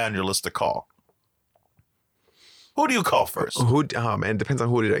first am I on your list to call? Who do you call first? Oh man, depends on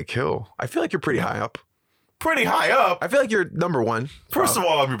who did I kill. I feel like you're pretty high up. Pretty high up. I feel like you're number one. First of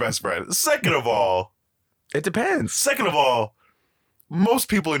all, I'm your best friend. Second of all, It depends. most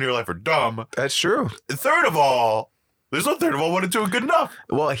people in your life are dumb. That's true. Third of all, there's no third of all. What to do good enough?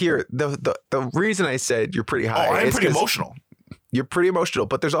 Well, here the reason I said you're pretty high. I'm is pretty 'cause emotional. You're pretty emotional,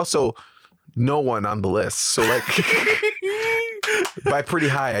 but there's also no one on the list. So like, by pretty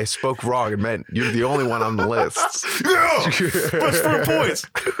high, I spoke wrong and meant you're the only one on the list. Yeah, best friend points.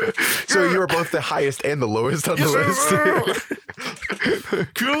 So you are both the highest and the lowest on the list.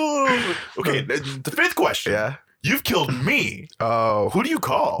 Cool. Okay, the 5th question. Yeah. You've killed me. Oh, Who do you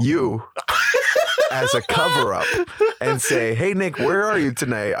call? you as a cover up and say, "Hey Nick, where are you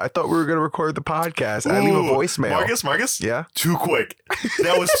tonight? I thought we were going to record the podcast." And I leave a Ooh, voicemail. Marcus. Yeah. Too quick.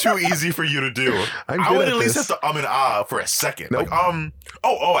 That was too easy for you to do. I'm I good would at at least this. have to and ah for a second. Nope. Like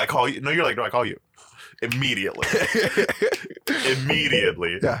I call you. No, you're like no, I call you immediately.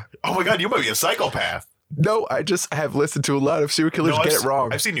 Immediately. Yeah. Oh my god, you might be a psychopath. No, I just have listened to a lot of serial killers No, get it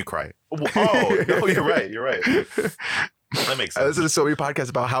wrong. I've seen you cry. Oh, no, you're right. That makes I sense. listen to so many podcasts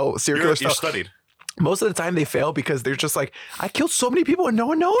about how serial You're killers studied. most of the time they fail because they're just like, I killed so many people and no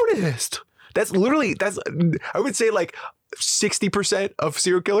one noticed. That's I would say like 60% of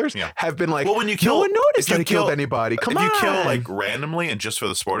serial killers have been like, Well, when you kill, no one noticed if you that I killed anybody. Come on. If you kill like randomly and just for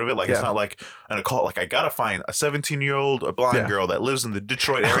the sport of it, like it's Yeah. not like an occult. Like I gotta find a 17-year-old blonde Yeah. girl that lives in the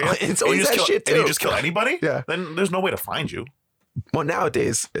Detroit area. It's and always that shit And you too. just kill anybody. Yeah. Then there's no way to find you. Well,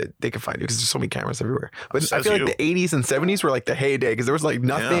 nowadays they can find you because there's so many cameras everywhere. But I Says feel you. like the 80s and 70s were like the heyday because there was like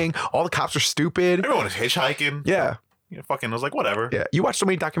nothing. All the cops are stupid. Everyone was hitchhiking. Yeah. Fucking was like whatever. Yeah. You watch so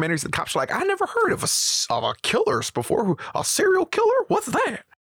many documentaries, the cops are like, I never heard of a killer before. A serial killer? What's that?